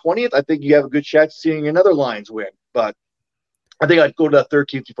week on the 20th, I think you have a good chance of seeing another Lions win. But I think I'd go to that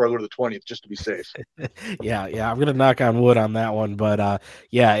 13th before I go to the 20th just to be safe. Yeah, I'm gonna knock on wood on that one, but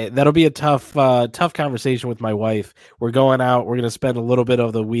that'll be a tough conversation with my wife. We're going out. We're gonna spend a little bit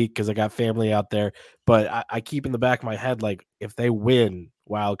of the week because I got family out there. But I keep in the back of my head, like, if they win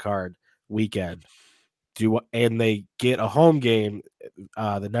wild card weekend, and they get a home game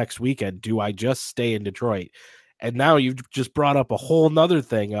the next weekend, do I just stay in Detroit? And now you've just brought up a whole nother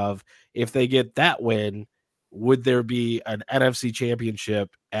thing of, if they get that win, would there be an NFC championship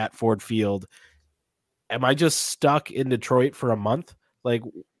at Ford Field? Am I just stuck in Detroit for a month? Like,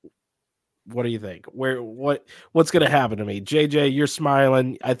 what do you think? What's going to happen to me? JJ, you're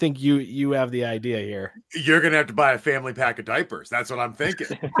smiling. I think you have the idea here. You're going to have to buy a family pack of diapers. That's what I'm thinking.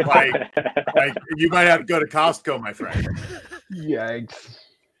 like you might have to go to Costco, my friend. Yikes.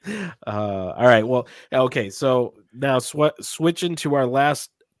 All right. Well, okay. So now switching to our last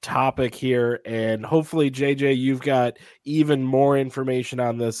topic here, and hopefully, JJ, you've got even more information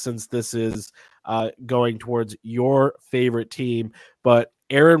on this, since this is going towards your favorite team. But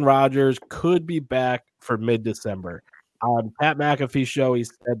Aaron Rodgers could be back for mid-December. On Pat McAfee's show, he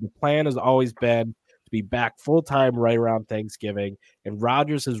said the plan has always been to be back full-time right around Thanksgiving, and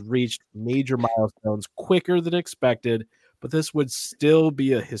Rodgers has reached major milestones quicker than expected, but this would still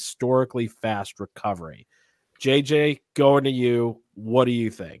be a historically fast recovery. JJ, going to you. What do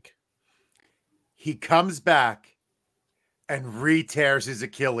you think? He comes back and re-tears his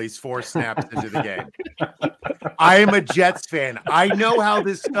Achilles 4 snaps into the game. I am a Jets fan. I know how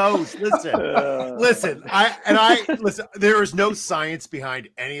this goes. Listen. There is no science behind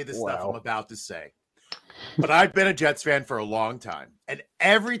any of the stuff I'm about to say. But I've been a Jets fan for a long time. And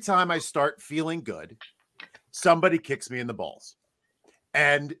every time I start feeling good, somebody kicks me in the balls.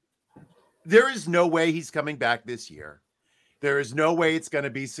 And there is no way he's coming back this year. There is no way it's going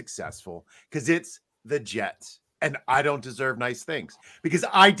to be successful because it's the Jets. And I don't deserve nice things because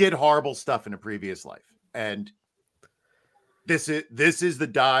I did horrible stuff in a previous life. And this is the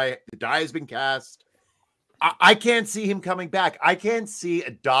die. The die has been cast. I can't see him coming back. I can't see a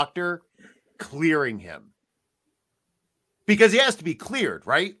doctor clearing him because he has to be cleared,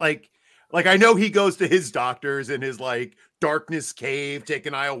 right? Like I know he goes to his doctors in his like darkness cave,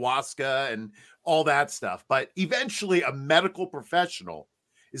 taking ayahuasca and all that stuff. But eventually a medical professional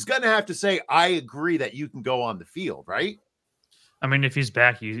is going to have to say, I agree that you can go on the field, right? I mean, if he's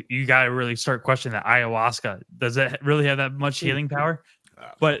back, you got to really start questioning that ayahuasca. Does it really have that much healing power?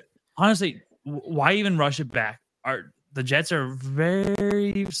 But honestly, why even rush it back? The Jets are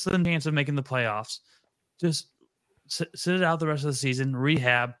very slim chance of making the playoffs. Just sit it out the rest of the season,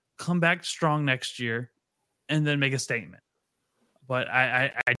 rehab, come back strong next year, and then make a statement. But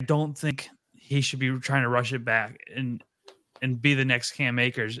I don't think he should be trying to rush it back and be the next Cam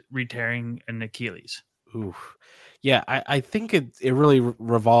Akers re-tearing an Achilles. Ooh. Yeah, I think it really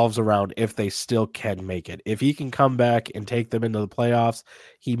revolves around if they still can make it. If he can come back and take them into the playoffs,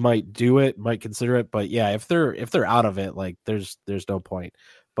 he might do it, might consider it. But yeah, if they're out of it, like there's no point.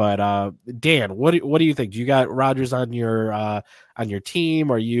 But Dan, what do you think? Do you got Rodgers on your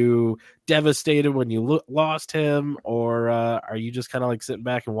team? Are you devastated when you lost him, or are you just kind of like sitting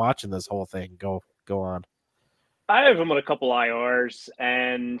back and watching this whole thing go on? I have him on a couple IRs,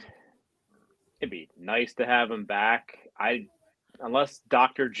 and it'd be nice to have him back. Unless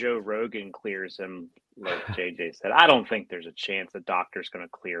Dr. Joe Rogan clears him, like JJ said, I don't think there's a chance the doctor's going to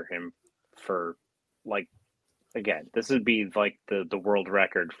clear him for, like, again, this would be like the world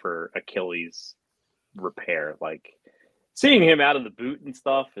record for Achilles repair. Like, seeing him out of the boot and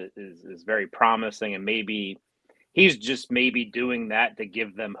stuff is very promising, and maybe he's just maybe doing that to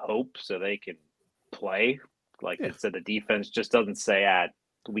give them hope so they can play. Like, instead the defense just doesn't say,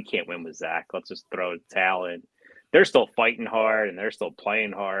 we can't win with Zach. Let's just throw a towel in. They're still fighting hard and they're still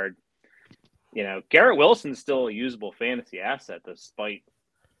playing hard. You know, Garrett Wilson's still a usable fantasy asset despite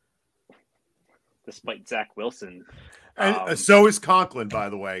Zach Wilson. And so is Conklin, by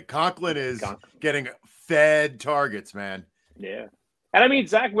the way. Conklin is getting fed targets, man. Yeah. And I mean,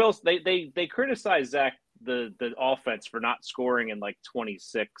 Zach Wilson, they criticize Zach, the offense, for not scoring in like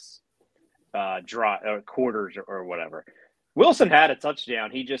 26 quarters or whatever. Wilson had a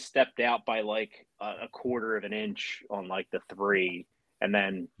touchdown. He just stepped out by like a quarter of an inch on like the 3, and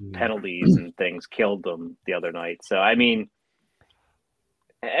then penalties and things killed them the other night. So, I mean,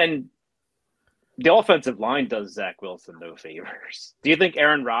 and the offensive line does Zach Wilson no favors. Do you think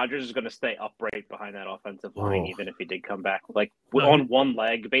Aaron Rodgers is going to stay upright behind that offensive line, even if he did come back, like on one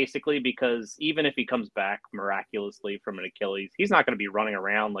leg, basically? Because even if he comes back miraculously from an Achilles, he's not going to be running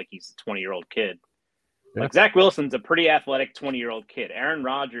around like he's a 20-year-old kid. Yeah. Like, Zach Wilson's a pretty athletic 20-year-old kid. Aaron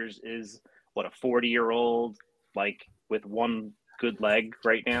Rodgers is, a 40-year-old, like, with one good leg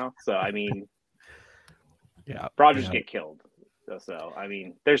right now. So, I mean, Rodgers get killed. So, I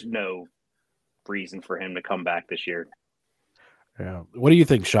mean, there's no reason for him to come back this year. Yeah. What do you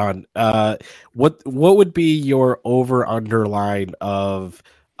think, Sean? What would be your over-under line of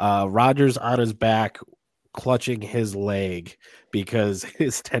Rodgers on his back clutching his leg because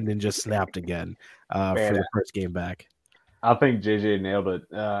his tendon just snapped again for the first game back? I think JJ nailed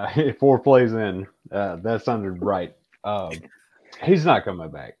it. 4 plays in, that sounded right. He's not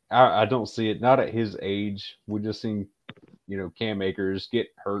coming back. I don't see it. Not at his age. We just seen, Cam Akers get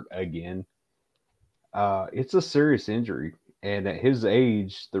hurt again. It's a serious injury, and at his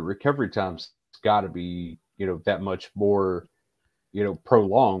age, the recovery time's got to be, that much more,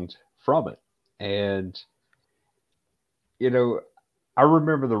 prolonged from it. And, I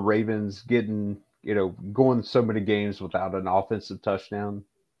remember the Ravens getting, going so many games without an offensive touchdown.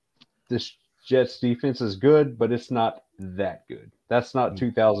 This Jets defense is good, but it's not that good. That's not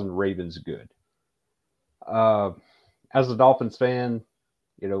 2000 Ravens good. As a Dolphins fan,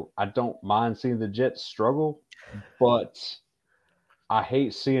 I don't mind seeing the Jets struggle, but I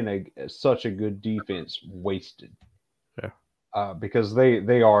hate seeing such a good defense wasted. Yeah. Because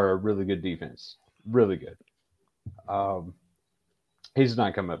they are a really good defense. Really good. He's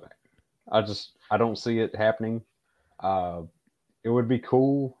not coming back. I don't see it happening. It would be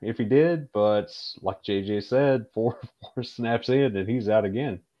cool if he did, but like JJ said, 4 snaps in and he's out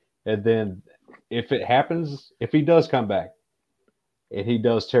again. And then if it happens, if he does come back and he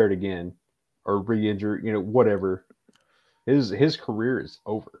does tear it again or re-injure, whatever, his career is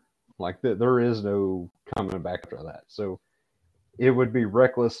over. Like, there is no coming back after that. So it would be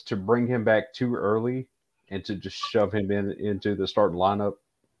reckless to bring him back too early and to just shove him into the starting lineup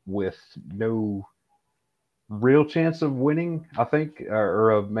with no real chance of winning, I think,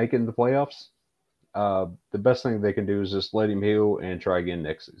 or of making the playoffs. The best thing they can do is just let him heal and try again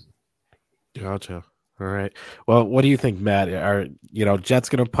next season. Gotcha. All right. Well, what do you think, Matt? Are Jets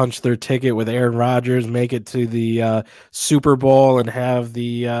going to punch their ticket with Aaron Rodgers, make it to the Super Bowl, and have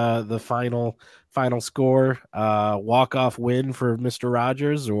the final score walk-off win for Mr.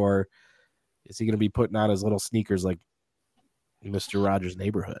 Rodgers, or is he going to be putting on his little sneakers like Mr. Rogers'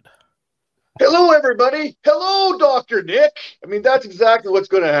 Neighborhood? Hello, everybody. Hello, Dr. Nick. I mean, that's exactly what's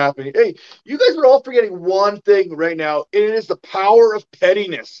going to happen. Hey, you guys are all forgetting one thing right now, and it is the power of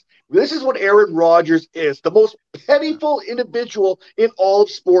pettiness. This is what Aaron Rodgers is, the most pettiful individual in all of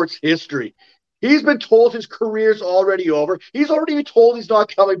sports history. He's been told his career's already over. He's already been told he's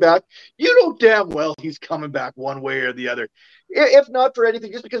not coming back. You know damn well he's coming back one way or the other. If not for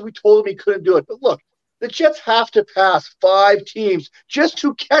anything, just because we told him he couldn't do it. But look, the Jets have to pass 5 teams just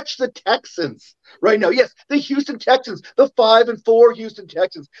to catch the Texans right now. Yes, the Houston Texans, the 5-4 Houston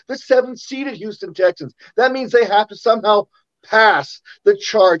Texans, the 7-seeded Houston Texans. That means they have to somehow pass the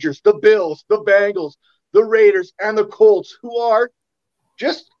Chargers, the Bills, the Bengals, the Raiders, and the Colts, who are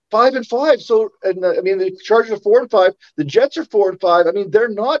just 5-5. So, and I mean, the Chargers are 4-5. The Jets are 4-5. I mean, they're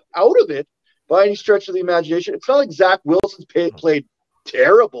not out of it by any stretch of the imagination. It's not like Zach Wilson's played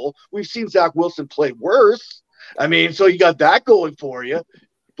terrible. We've seen Zach Wilson play worse. I mean, so you got that going for you.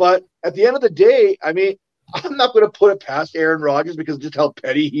 But at the end of the day, I mean, I'm not going to put it past Aaron Rodgers because of just how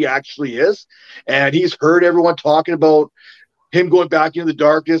petty he actually is. And he's heard everyone talking about him going back into the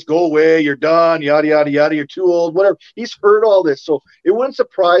darkness, go away, you're done, yada, yada, yada, you're too old, whatever. He's heard all this. So it wouldn't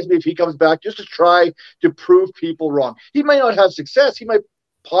surprise me if he comes back just to try to prove people wrong. He might not have success. He might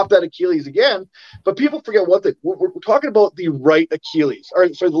pop that Achilles again. But people forget one thing. We're talking about the right Achilles,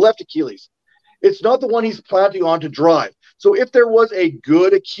 or sorry, the left Achilles. It's not the one he's planting on to drive. So if there was a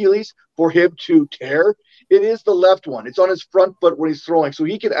good Achilles for him to tear, it is the left one. It's on his front foot when he's throwing. So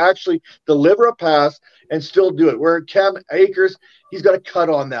he can actually deliver a pass and still do it. Where Cam Akers, he's got a cut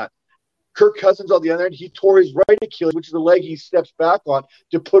on that. Kirk Cousins on the other end, he tore his right Achilles, which is the leg he steps back on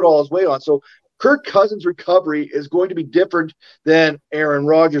to put all his weight on. So Kirk Cousins' recovery is going to be different than Aaron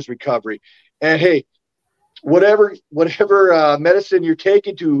Rodgers' recovery. And hey, whatever medicine you're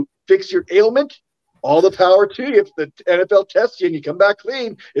taking to fix your ailment, all the power to you. If the NFL tests you and you come back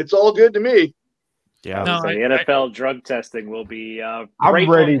clean, it's all good to me. Yeah, So the NFL drug testing will be I'm right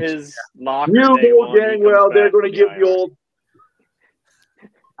ready. on his locker. You day know one. He dang comes well they're back going to from give the the IR. old.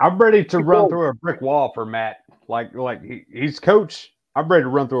 I'm ready to run through a brick wall for Matt. Like he's coach. I'm ready to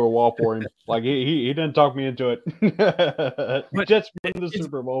run through a wall for him. Like he didn't talk me into it. But Jets win the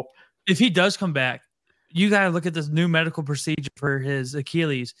Super Bowl. If he does come back, you got to look at this new medical procedure for his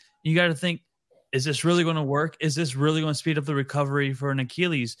Achilles. You got to think, is this really going to work? Is this really going to speed up the recovery for an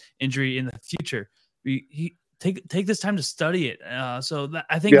Achilles injury in the future? He take this time to study it. So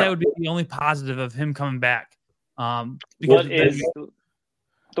I think that would be the only positive of him coming back. Because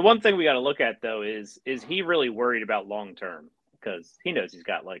The one thing we got to look at though is he really worried about long term? Because he knows he's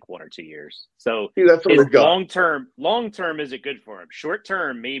got like 1 or 2 years. So that's what is we've got. long term is it good for him? Short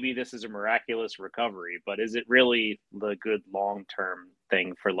term, maybe this is a miraculous recovery, but is it really the good long term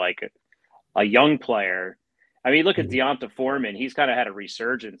thing for like a young player? I mean, look at Deonta Foreman. He's kind of had a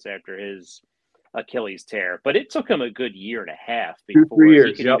resurgence after his Achilles tear, but it took him a good year and a half before he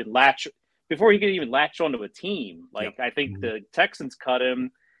could even latch onto a team. Like I think the Texans cut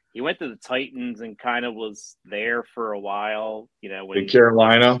him. He went to the Titans and kind of was there for a while, when in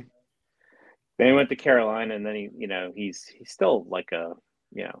Carolina. Then he went to Carolina, and then he's still like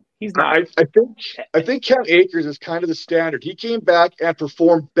he's not. I think Cam Akers is kind of the standard. He came back and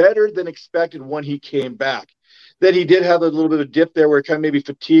performed better than expected when he came back. Then he did have a little bit of a dip there where kind of maybe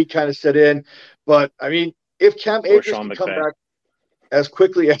fatigue kind of set in. But I mean, if Cam Akers can come back as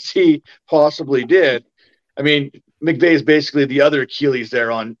quickly as he possibly did, I mean, McVay is basically the other Achilles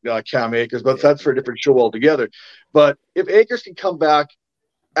there on Cam Akers, but that's for a different show altogether. But if Akers can come back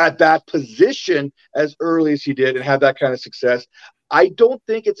at that position as early as he did and have that kind of success, I don't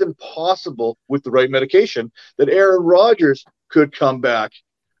think it's impossible with the right medication that Aaron Rodgers could come back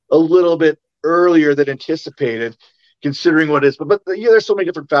a little bit earlier than anticipated, considering what is. But there's so many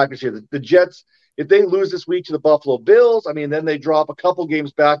different factors here. The Jets, if they lose this week to the Buffalo Bills, I mean, then they drop a couple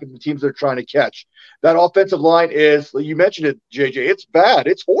games back into the teams they're trying to catch. That offensive line is, you mentioned it, JJ, it's bad.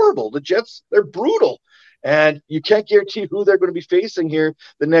 It's horrible. The Jets, they're brutal. And you can't guarantee who they're going to be facing here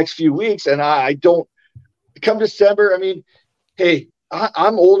the next few weeks. And I don't – come December, I mean, hey,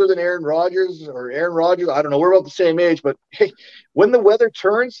 I'm older than Aaron Rodgers. I don't know. We're about the same age. But, hey, when the weather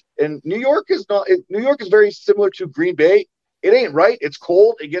turns, and New York is very similar to Green Bay. It ain't right. It's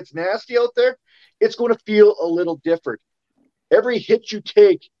cold. It gets nasty out there. It's going to feel a little different. Every hit you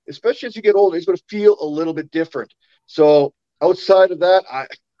take, especially as you get older, is going to feel a little bit different. So outside of that,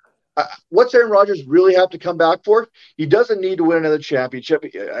 what's Aaron Rodgers really have to come back for? He doesn't need to win another championship.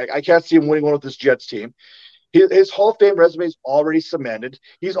 I can't see him winning one with this Jets team. His Hall of Fame resume is already cemented.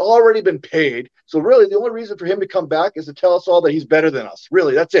 He's already been paid. So really, the only reason for him to come back is to tell us all that he's better than us.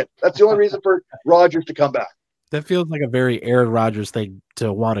 Really, that's it. That's the only reason for Rodgers to come back. That feels like a very Aaron Rodgers thing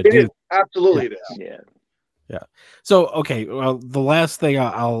to want to do. Is. Absolutely, it is. Yeah. So, okay. Well, the last thing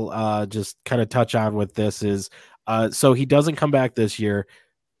I'll just kind of touch on with this is, so he doesn't come back this year,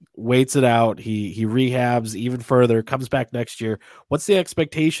 waits it out. He rehabs even further, comes back next year. What's the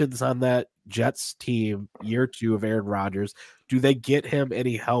expectations on that Jets team year 2 of Aaron Rodgers? Do they get him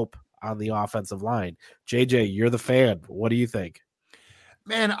any help on the offensive line? JJ, you're the fan. What do you think?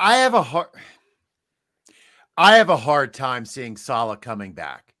 Man, I have a hard time seeing Saleh coming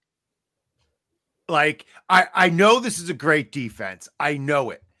back. Like, I know this is a great defense. I know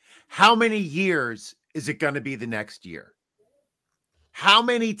it. How many years is it going to be the next year? How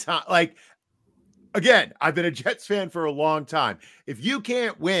many times? Like, again, I've been a Jets fan for a long time. If you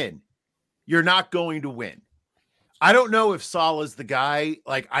can't win, you're not going to win. I don't know if Saleh's the guy.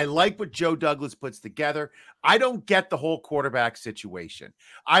 Like, I like what Joe Douglas puts together. I don't get the whole quarterback situation.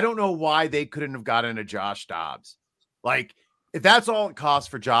 I don't know why they couldn't have gotten a Josh Dobbs. Like, if that's all it costs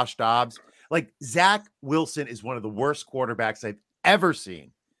for Josh Dobbs, like Zach Wilson is one of the worst quarterbacks I've ever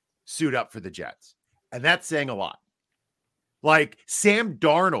seen suit up for the Jets. And that's saying a lot. Like, Sam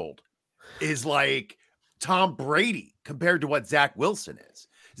Darnold is like Tom Brady compared to what Zach Wilson is.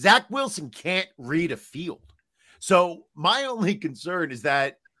 Zach Wilson can't read a field. So my only concern is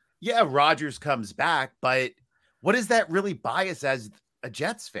that, yeah, Rodgers comes back, but what does that really buy us as a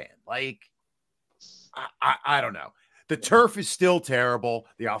Jets fan? Like, I don't know. The turf is still terrible.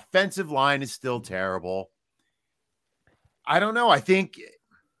 The offensive line is still terrible. I don't know. I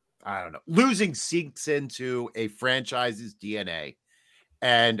don't know. Losing sinks into a franchise's DNA.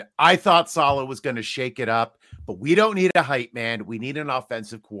 And I thought Saleh was going to shake it up, but we don't need a hype man. We need an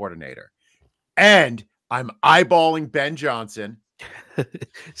offensive coordinator. And I'm eyeballing Ben Johnson.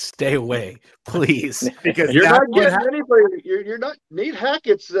 Stay away, please. Because you're not getting anybody. You're not. Nate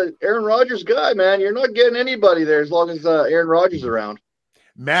Hackett's Aaron Rodgers guy, man. You're not getting anybody there as long as Aaron Rodgers is around.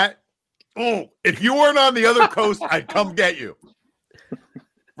 Matt, if you weren't on the other coast, I'd come get you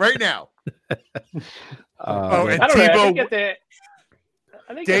right now. And Tebow.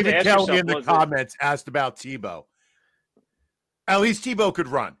 David Kelly in the comments asked about Tebow. At least Tebow could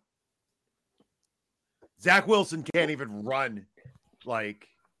run. Zach Wilson can't even run. Like,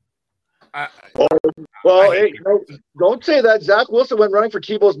 hey, don't say that. Zach Wilson went running for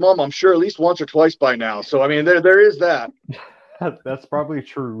Tebow's mom, I'm sure, at least once or twice by now. So, I mean, there is that. That's probably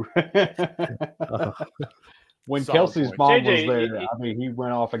true. When Kelsey's mom was there, I mean, he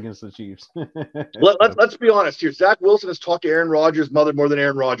went off against the Chiefs. Let's be honest here. Zach Wilson has talked to Aaron Rodgers' mother more than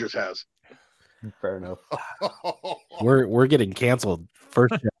Aaron Rodgers has. Fair enough. We're getting canceled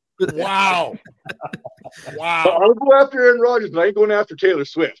first. Wow. I'll go after Aaron Rodgers, but I ain't going after Taylor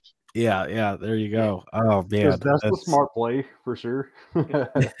Swift. Yeah. There you go. Oh man, that's the smart play for sure.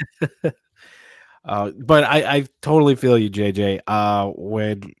 But I totally feel you, JJ.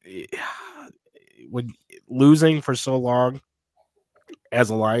 When losing for so long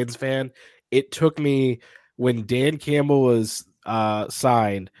as a Lions fan, it took me when Dan Campbell was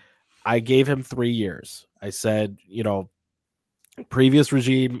signed. I gave him 3 years. I said, previous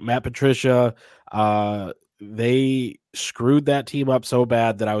regime, Matt Patricia, they screwed that team up so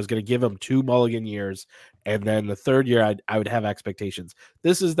bad that I was going to give him 2 mulligan years. And then the third year, I would have expectations.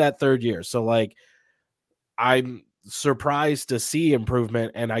 This is that third year. So, like, I'm surprised to see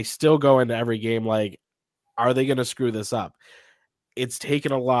improvement. And I still go into every game like, are they going to screw this up? It's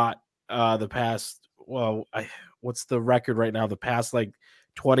taken a lot the past, what's the record right now? The past,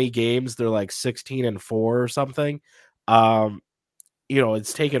 20 games, they're like 16-4 or something.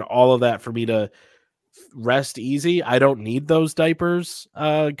 It's taken all of that for me to rest easy. I don't need those diapers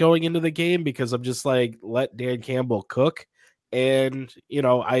going into the game because I'm just like, let Dan Campbell cook. And,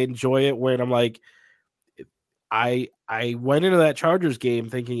 I enjoy it when I'm like, I went into that Chargers game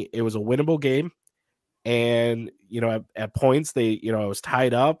thinking it was a winnable game. And, at points it was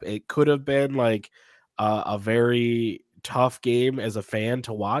tied up. It could have been like a very tough game as a fan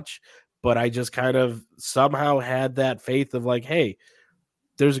to watch, but I just kind of somehow had that faith of like, hey,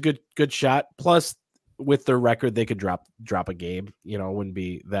 there's a good shot. Plus, with their record, they could drop a game. Wouldn't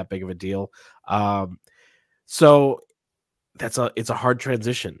be that big of a deal. So it's a hard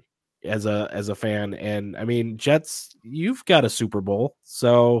transition as a fan. And I mean, Jets, you've got a Super Bowl,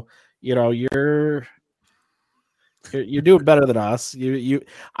 so you're doing better than us.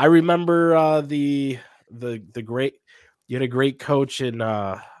 I remember the great. You had a great coach in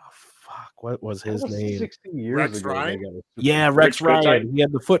what was his name? 16 years Rex ago. Ryan? Yeah, Rex Ryan. He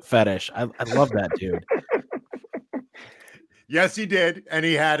had the foot fetish. I love that dude. Yes, he did. And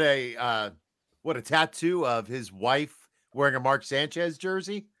he had a tattoo of his wife wearing a Mark Sanchez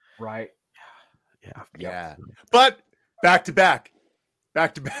jersey. Right. Yeah. But back-to-back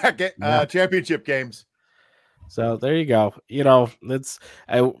championship games. So there you go. It's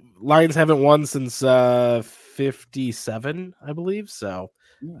Lions haven't won since 57, I believe. So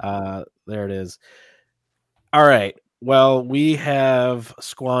there it is. All right. Well, we have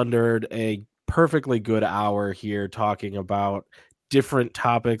squandered a perfectly good hour here talking about different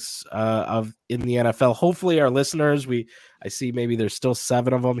topics in the NFL. Hopefully our listeners, I see maybe there's still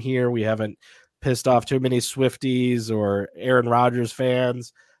 7 of them here. We haven't pissed off too many Swifties or Aaron Rodgers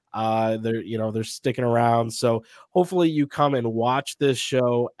fans. They're sticking around. So hopefully you come and watch this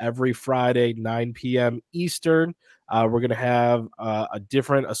show every Friday, 9 p.m. Eastern. We're going to have a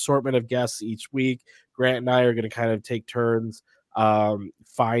different assortment of guests each week. Grant and I are going to kind of take turns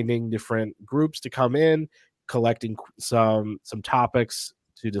finding different groups to come in, collecting some topics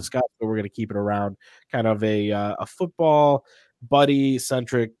to discuss, but we're going to keep it around kind of a football buddy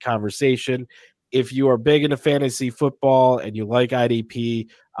centric conversation. If you are big into fantasy football and you like IDP,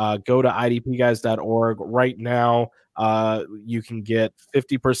 go to idpguys.org right now. You can get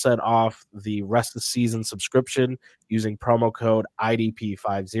 50% off the rest of the season subscription using promo code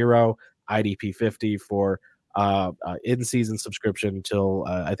IDP50, IDP50 for in-season subscription until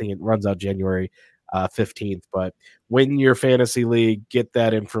I think it runs out January 15th. But win your fantasy league, get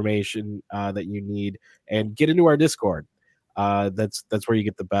that information that you need, and get into our Discord. That's where you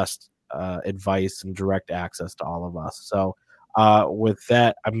get the best advice and direct access to all of us. So with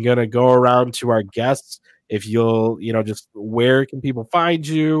that, I'm gonna go around to our guests. If you'll, just where can people find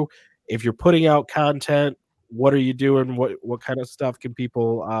you? If you're putting out content, what are you doing? What kind of stuff can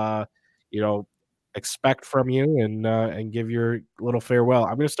people, expect from you? And give your little farewell.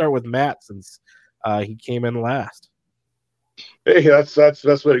 I'm gonna start with Matt since he came in last. Hey, that's the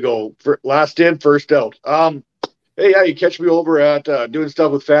best way to go. Last in, first out. Hey, yeah, you catch me over at doing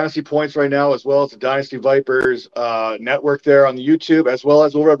stuff with Fantasy Points right now, as well as the Dynasty Vipers network there on the YouTube, as well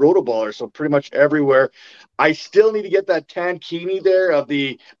as over at Rotoballer. So pretty much everywhere. I still need to get that tankini there of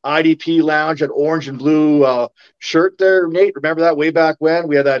the IDP Lounge, that orange and blue shirt there, Nate. Remember that way back when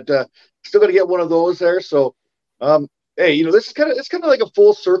we had that? Still got to get one of those there. So, hey, this is kind of like a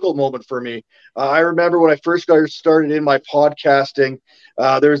full circle moment for me. I remember when I first got started in my podcasting.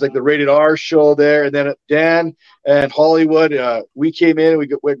 There was like the Rated R show there, and then Dan and Hollywood, we came in and we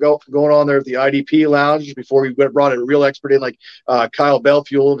going on there at the IDP Lounge before we brought a real expert in like Kyle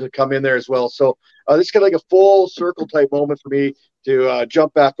Belfuel to come in there as well. So this is kind of like a full circle type moment for me to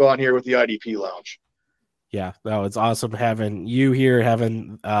jump back on here with the IDP Lounge. Yeah, no, it's awesome having you here,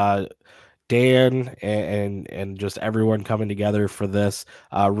 having Dan and just everyone coming together for this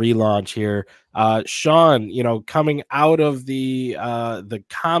relaunch here. Sean, coming out of the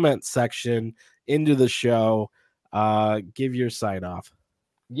comment section into the show, give your sign off.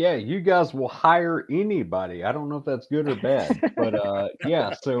 Yeah, you guys will hire anybody. I don't know if that's good or bad, but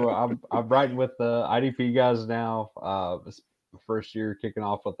yeah. So I'm riding with the IDP guys now. It's the first year kicking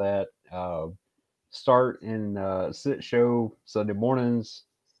off with that. Start and sit show Sunday mornings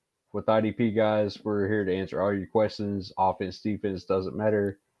with IDP guys. We're here to answer all your questions. Offense, defense, doesn't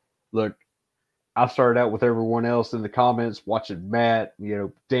matter. Look, I started out with everyone else in the comments, watching Matt,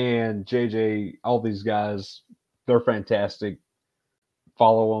 Dan, JJ, all these guys. They're fantastic.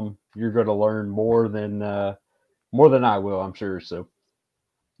 Follow them. You're going to learn more than I will, I'm sure. So,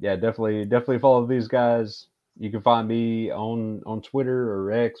 yeah, definitely follow these guys. You can find me on Twitter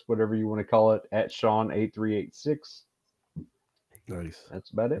or X, whatever you want to call it, at Sean8386. Nice.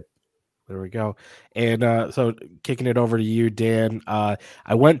 That's about it. There we go. And so kicking it over to you, Dan, I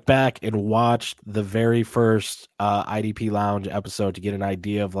went back and watched the very first IDP Lounge episode to get an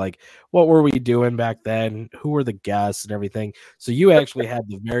idea of like, what were we doing back then? Who were the guests and everything? So you actually had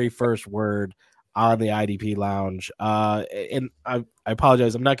the very first word on the IDP Lounge. And I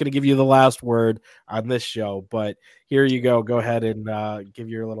apologize. I'm not going to give you the last word on this show, but here you go. Go ahead and give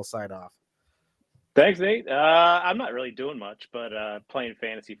your little sign off. Thanks, Nate. I'm not really doing much, but playing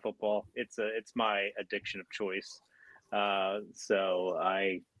fantasy football, it's my addiction of choice. So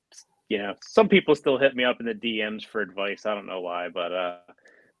some people still hit me up in the DMs for advice. I don't know why, but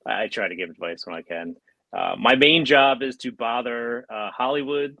I try to give advice when I can. My main job is to bother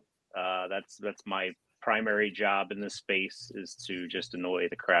Hollywood. That's my primary job in this space, is to just annoy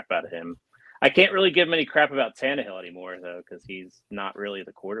the crap out of him. I can't really give him any crap about Tannehill anymore, though, because he's not really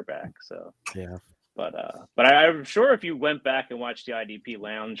the quarterback. So yeah. But I'm sure if you went back and watched the IDP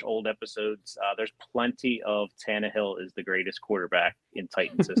Lounge old episodes, there's plenty of Tannehill is the greatest quarterback in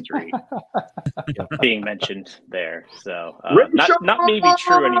Titans history being mentioned there. So not maybe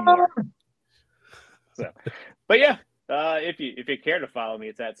true anymore. So, but yeah, if you care to follow me,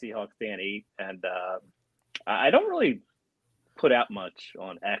 it's at Seahawks Dan 8, and I don't really put out much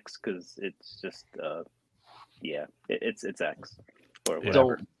on X because it's just it's X.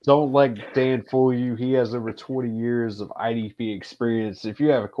 Don't let Dan fool you. He has over 20 years of IDP experience. If you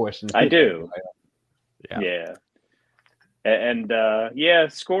have a question, I do. Yeah. And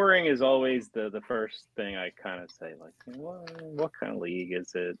scoring is always the first thing I kind of say, like, what kind of league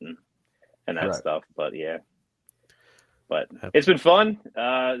is it, and that stuff. But yeah, but it's been fun.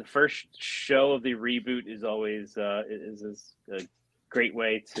 The first show of the reboot is always is a great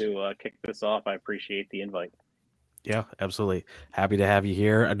way to kick this off. I appreciate the invite. Yeah, absolutely. Happy to have you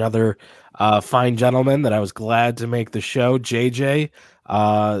here. Another fine gentleman that I was glad to make the show, JJ.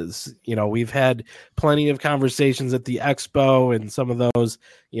 We've had plenty of conversations at the expo and some of those,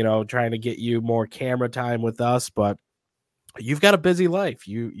 trying to get you more camera time with us, but you've got a busy life.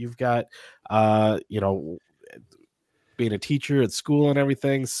 You've got, being a teacher at school and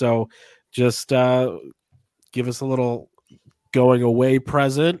everything. So just give us a little going away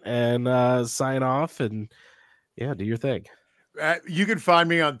present and sign off and do your thing. You can find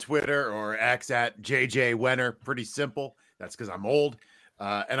me on Twitter or X at JJ Wenner. Pretty simple. That's because I'm old.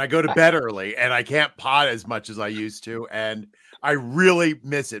 And I go to bed early and I can't pod as much as I used to. And I really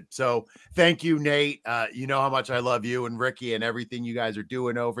miss it. So thank you, Nate. You know how much I love you and Ricky and everything you guys are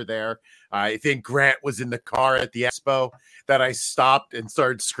doing over there. I think Grant was in the car at the expo that I stopped and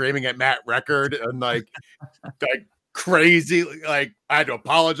started screaming at Matt Record and like crazy. Like I had to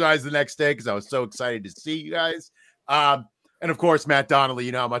apologize the next day because I was so excited to see you guys. And of course, Matt Donnelly,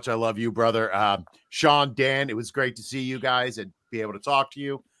 you know how much I love you, brother. Sean, Dan, it was great to see you guys and be able to talk to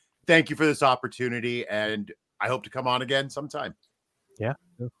you. Thank you for this opportunity, and I hope to come on again sometime. Yeah,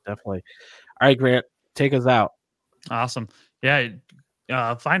 definitely. All right, Grant, take us out. Awesome. Yeah.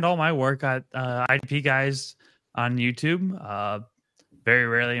 Find all my work at IDP Guys on YouTube. Very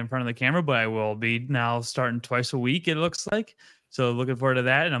rarely in front of the camera, but I will be now starting twice a week, it looks like. So looking forward to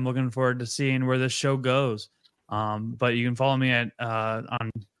that, and I'm looking forward to seeing where this show goes. But you can follow me at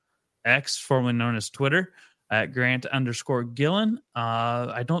on X, formerly known as Twitter, at Grant_Gillen.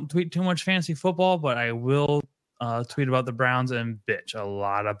 I don't tweet too much fantasy football, but I will tweet about the Browns and bitch a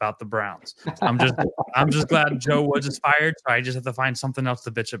lot about the Browns. I'm just glad Joe Woods is fired, so I just have to find something else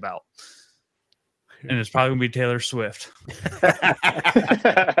to bitch about. And it's probably gonna be Taylor Swift.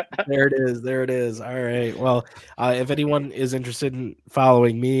 There it is. All right. Well, if anyone is interested in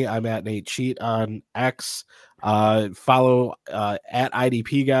following me, I'm at Nate Cheat on X. Follow at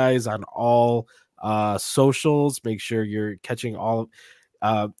IDP Guys on all socials. Make sure you're catching all.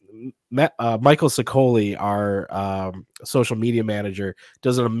 Michael Sicoli, our social media manager,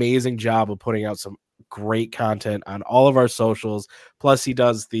 does an amazing job of putting out some great content on all of our socials. Plus, he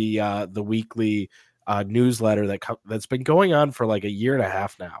does the weekly newsletter that's been going on for like a year and a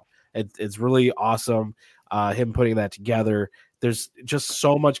half now. It's really awesome. Him putting that together. There's just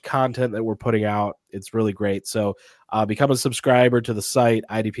so much content that we're putting out. It's really great. So become a subscriber to the site,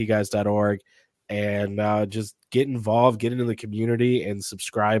 idpguys.org, and just get involved, get into the community, and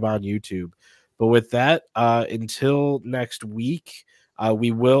subscribe on YouTube. But with that, until next week,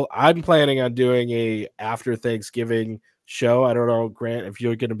 I'm planning on doing a after Thanksgiving show. I don't know, Grant, if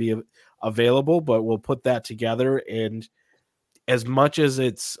you're going to be available, but we'll put that together. And as much as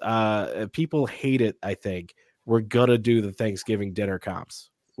it's people hate it, I think we're gonna do the Thanksgiving dinner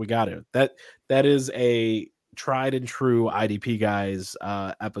comps. We got it. That is a tried and true IDP Guys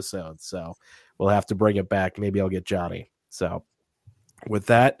episode. So we'll have to bring it back. Maybe I'll get Johnny. So with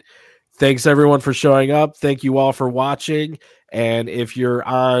that, thanks everyone for showing up. Thank you all for watching. And if you're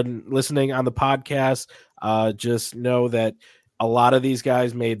listening on the podcast, just know that a lot of these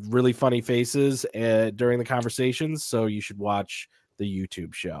guys made really funny faces during the conversations, so you should watch the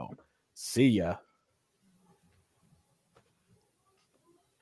YouTube show. See ya.